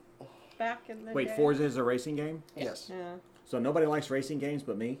 game. Back in the Wait, day. Forza is a racing game? Yes. Yeah. So nobody likes racing games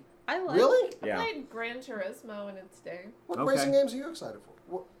but me? I like. Really? I Yeah. played Gran Turismo in its day. What Okay. racing games are you excited for?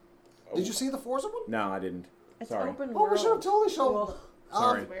 What, did you see the Forza one? No, I didn't. It's Sorry. open Oh, world. we should have totally shown. Well,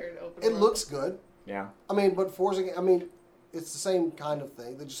 Sorry. Weird open It world. looks good. Yeah. I mean, but Forza. I mean, it's the same kind of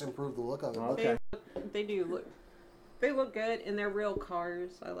thing. They just improved the look of it. but- Okay. They do look. They look good, and they're real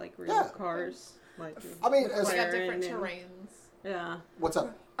cars. I like real Yeah. cars. Like. I mean, They as, got McLaren different and- terrains. Yeah. what's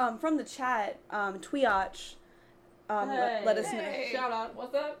up? From the chat, Tweotch let us know. Hey. Shout out.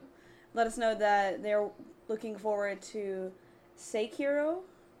 What's up? Let us know that they're looking forward to Sekiro.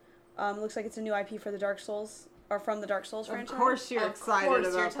 Looks like it's a new IP for the Dark Souls, or from the Dark Souls Of franchise. course you're Of excited course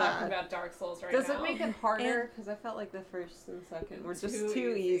about you're talking that. about Dark Souls right Does now. it make it harder? Because I felt like the first and second were just Too too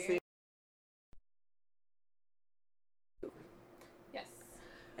easy. easy. Yes.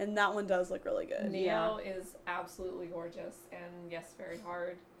 And that one does look really good. Neo is absolutely gorgeous and yes, very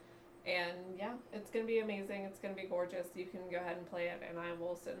hard. And yeah, it's going to be amazing. It's going to be gorgeous. You can go ahead and play it, and I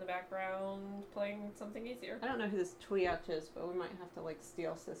will sit in the background playing something easier. I don't know who this Tweotch is, but we might have to like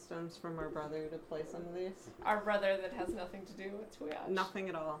steal systems from our brother to play some of these. Our brother that has nothing to do with Twitch. Nothing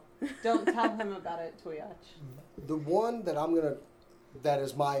at all. Don't tell him about it, Tweotch. The one that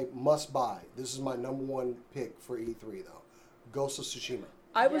is my must buy. This is my number one pick for E3 though. Ghost of Tsushima.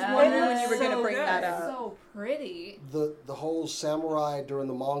 I was Yes. wondering when you were So going to bring good. that up. So pretty. The whole samurai during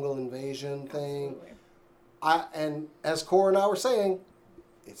the Mongol invasion thing. Absolutely. And as Cora and I were saying,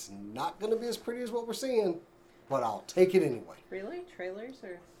 it's not going to be as pretty as what we're seeing, but I'll take it anyway. Really? Trailers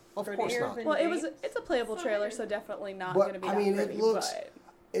or? Of course prettier not. than Well, games? it's a playable So trailer, good. so definitely not But, going to be I that mean, it pretty, looks- but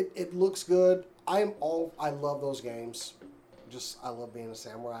It looks good. I love those games. I love being a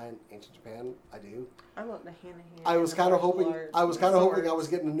samurai in ancient Japan. I do. I love the hand-to-hand. I was and kind of martial hoping. arts I was and kind of hoping I swords. was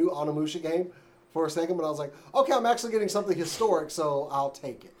getting a new Onimusha game for a second, but I was like, okay, I'm actually getting something historic, so I'll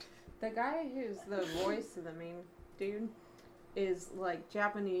take it. The guy who's the voice of the main dude is like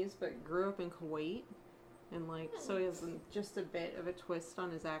Japanese, but grew up in Kuwait, and like so he has just a bit of a twist on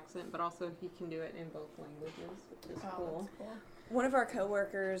his accent, but also he can do it in both languages, which is Oh, cool. that's cool. one of our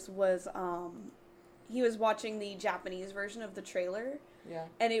coworkers was he was watching the Japanese version of the trailer, Yeah.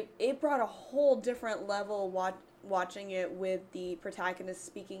 and it brought a whole different level watching it with the protagonist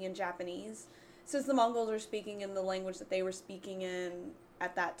speaking in Japanese, since the Mongols are speaking in the language that they were speaking in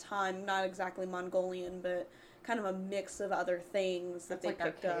at that time, not exactly Mongolian, but kind of a mix of other things that That's they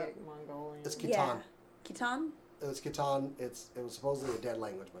like picked up. archaic Mongolian. It's Khitan. Yeah. Khitan? It's Khitan. It was supposedly a dead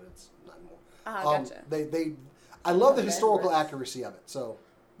language, but it's not anymore. Gotcha. I love the historical accuracy of it. So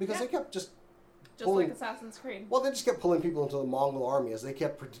because they kept just pulling, like Assassin's Creed. well, they just kept pulling people into the Mongol army as they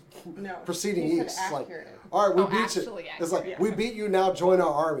kept proceeding he said east. Like, accurate. all right, we Oh, beat you. actually It's like accurate. we beat you. Now join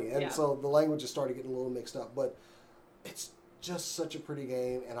our army. And Yeah. so the languages started getting a little mixed up. But it's just such a pretty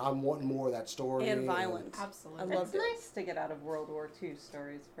game, and I'm wanting more of that story And violence. Absolutely. I It's loved it. nice to get out of World War II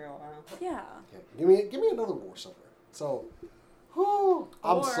stories for a while. Yeah. Okay. Give me another war somewhere. So,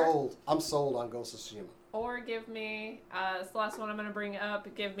 I'm Or- sold. I'm sold on Ghost of Tsushima. Or give me, it's the last one I'm going to bring up,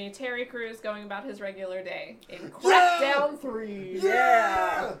 give me Terry Crews going about his regular day in Crackdown 3.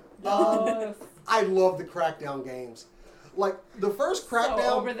 Yeah. Yes. I love the Crackdown games. Like the first So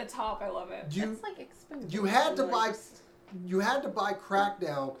Crackdown, over the top, I love it. It's like expensive. you had to buy Like, you had to buy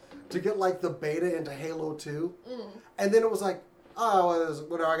Crackdown to get like the beta into Halo 2. Mm. And then it was like, oh,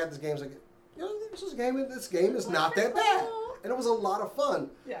 whatever, I got this game. It's like, this game is not that bad. And it was a lot of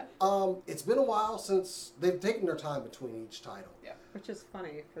fun. Yeah. It's been a while since they've taken their time between each title. Yeah. which is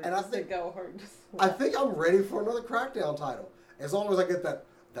funny for And I this think- to go hard. I think I'm ready for another Crackdown title. As long as I get that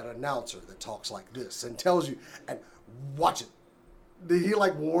announcer that talks like this and tells you, and watch it. He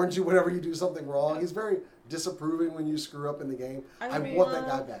like warns you whenever you do something wrong. He's very disapproving when you screw up in the game. I want that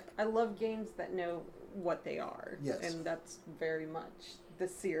guy back. I love games that know what they are. Yes. And that's very much the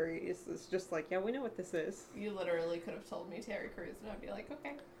series. It's just like, yeah, we know what this is. You literally could have told me Terry Crews, and I'd be like,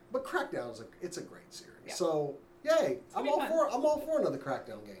 okay. But Crackdown it's a great series. Yeah. So yay! I'm be all fun. for another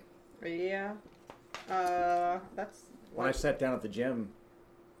Crackdown game. Yeah. That's When I sat down at the gym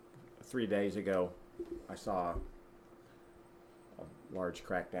 3 days ago, I saw a large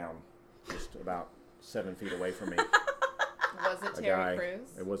Crackdown just about 7 feet away from me. Was it A Terry guy. Crews?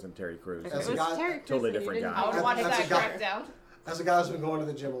 It wasn't Terry Crews. As it a was guy- Terry Crews Totally and you different didn't guy. I would As- watch as that a guy- Crackdown. As a guy who's been going to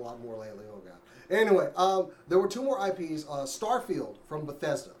the gym a lot more lately, oh god. Anyway, there were 2 more IPs. Starfield from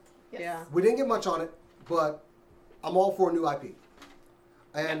Bethesda. Yes. Yeah. We didn't get much on it, but I'm all for a new IP.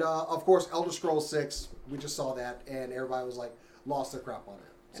 And of course, Elder Scrolls 6. We just saw that, and everybody was like, lost their crap on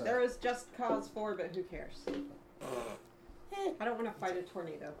it. So, There was Just Cause 4, but who cares? I don't want to fight a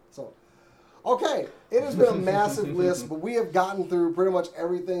tornado. so, okay, it has been a massive list, but we have gotten through pretty much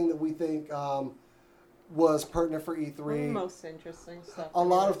everything that we think was pertinent for E3. Most interesting stuff. A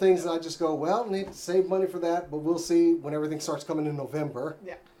lot of things that I just go, well, need to save money for that, but we'll see when everything starts coming in November.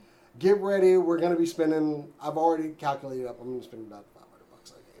 Yeah. Get ready. We're going to be spending, I've already calculated up, I'm going to spend about $500 on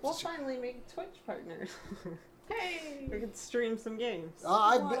games. We'll finally make Twitch partners. Hey. We could stream some games.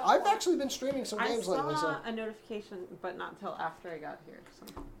 I've actually been streaming some I games saw lately. So. a notification, but not till after I got here.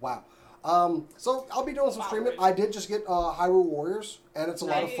 So. Wow. So I'll be doing some streaming. I did just get Hyrule Warriors, and it's a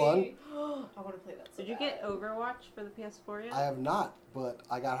lot of fun. I want to play that so Did you get Overwatch for the PS4 yet? I have not, but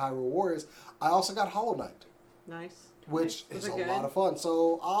I got Hyrule Warriors. I also got Hollow Knight, Nice. which Was is it a good? lot of fun.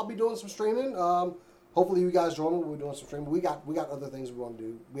 So I'll be doing some streaming. Hopefully you guys join me. We'll be doing some streaming. We got other things we want to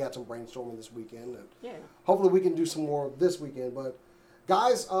do. We had some brainstorming this weekend, and Yeah. hopefully we can do some more this weekend. But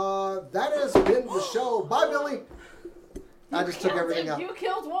guys, that has been the show. Bye, Billy. I just took Killed everything him. out. You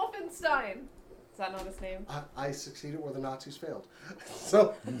killed Wolfenstein. Is that not his name? I succeeded where the Nazis failed.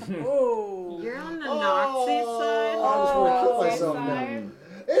 So Oh. You're on the Nazi side? I just want to kill Nazi myself now. side.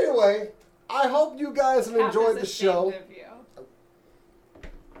 Anyway, I hope you guys have enjoyed the Half as show. ashamed of you.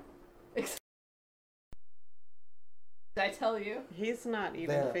 Did I tell you? He's not even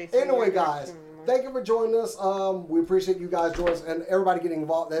There. facing Anyway, your guys, direction anymore. thank you for joining us. We appreciate you guys joining us and everybody getting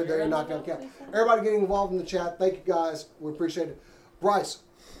involved. They're not going to count. Everybody getting involved in the chat. Thank you guys. We appreciate it. Bryce,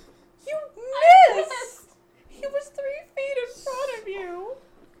 You missed! He was 3 feet in front of you.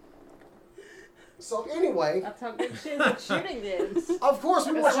 so anyway, That's how good shooting is. of course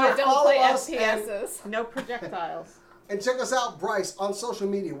we want That's you why I to don't follow play us and FPSs. No projectiles. check us out, Bryce, on social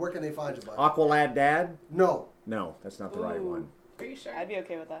media. Where can they find you, buddy? Aqualad Dad? No. No, that's not the right Ooh. one. Are you sure? I'd be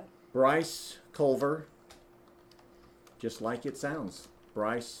okay with that. Bryce Culver. Just like it sounds.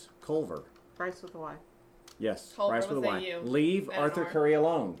 Bryce Culver. Bryce with a Y. Yes, Culver Bryce with a with a Y. U Leave and an Arthur R. Curry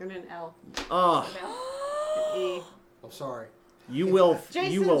alone. And an L. Ah, An E. I'm sorry. you will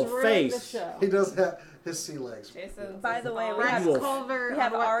Jason's ruined the face. show. He does have his sea legs. Jason. By the way, we Bryce have, will- Culver we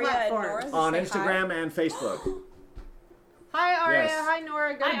have on what Aria and platform? Nora. On Say Instagram and Facebook. Hi, Aria. Yes. Hi,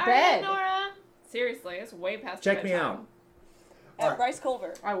 Nora. Go to Hi, bed. Aria, Nora. Seriously, it's way past Check me bedtime. out. at Bryce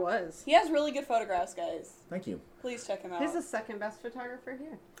Culver. I was. He has really good photographs, guys. Thank you. Please check him out. He's the second best photographer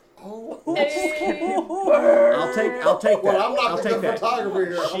here. Oh, I'll take that. well, I'm not I'll the take good that. photographer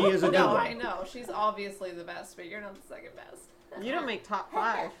here. She is a good No, one. I know. She's obviously the best, but you're not the second best. You don't make top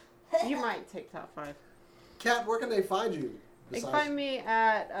 5. You might take top 5. Kat, where can they find you? They can find me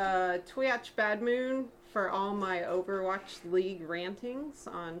at Twitch Bad Moon for all my Overwatch League rantings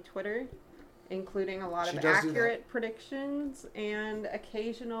on Twitter, including a lot She of does do accurate predictions and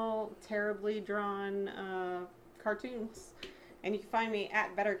occasional terribly drawn cartoons. And you can find me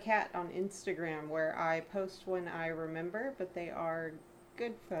at Better Cat on Instagram, where I post when I remember, but they are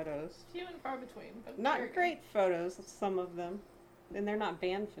good photos. Few and far between, but Not very good. great photos, some of them. And they're not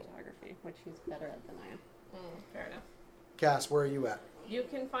band photography, which he's better at than I am. Fair enough. Cass, where are you at? You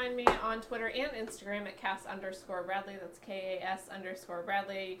can find me on Twitter and Instagram at Cass_Bradley. That's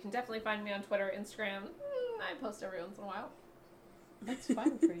KAS_Bradley. You can definitely find me on Twitter, Instagram. I post every once in a while. That's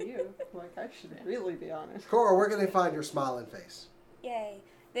fun for you. Like, I should really be honest. Cora, where can they find your smiling face? Yay.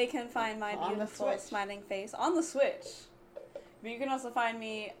 They can find my On the beautiful Switch. smiling face on the Switch. But you can also find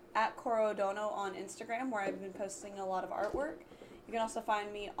me at Cora O'Dono on Instagram, where I've been posting a lot of artwork. You can also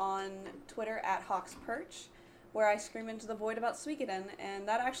find me on Twitter at Hawks Perch, where I scream into the void about Suikoden, and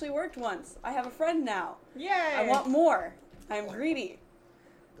that actually worked once. I have a friend now. Yay! I want more. I'm greedy.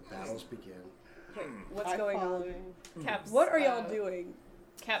 The battles begin. What's going on? Caps, What are y'all doing?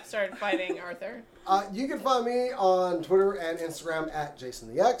 Cap started fighting Arthur. You can find me on Twitter and Instagram at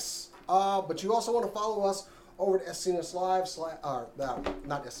JasonTheX. But you also want to follow us over at SCNS Live,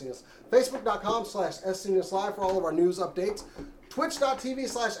 not SCNS, Facebook.com/SCNS Live for all of our news updates.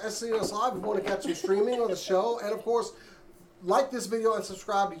 Twitch.tv/SCNS Live if you want to catch some streaming of the show. And of course, like this video and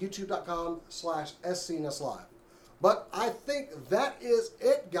subscribe to YouTube.com/SCNS Live. But I think that is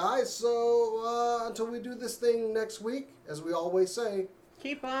it, guys. So until we do this thing next week, as we always say,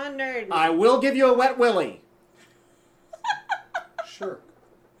 Keep on nerding. I will give you a wet willy. sure.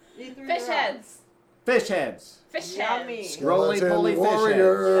 Fish heads. Fish heads. Fish Yummy. heads. Roly-poly Skeleton fish heads.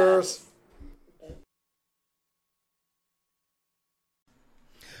 warriors.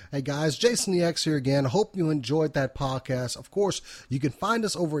 Hey guys, Jason the X here again. Hope you enjoyed that podcast. Of course, you can find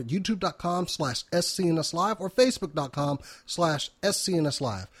us over at youtube.com/SCNS Live or facebook.com/SCNS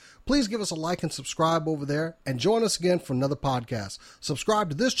Live. Please give us a like and subscribe over there and join us again for another podcast. Subscribe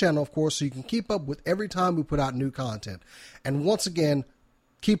to this channel, of course, so you can keep up with every time we put out new content. And once again,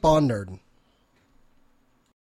 keep on nerding.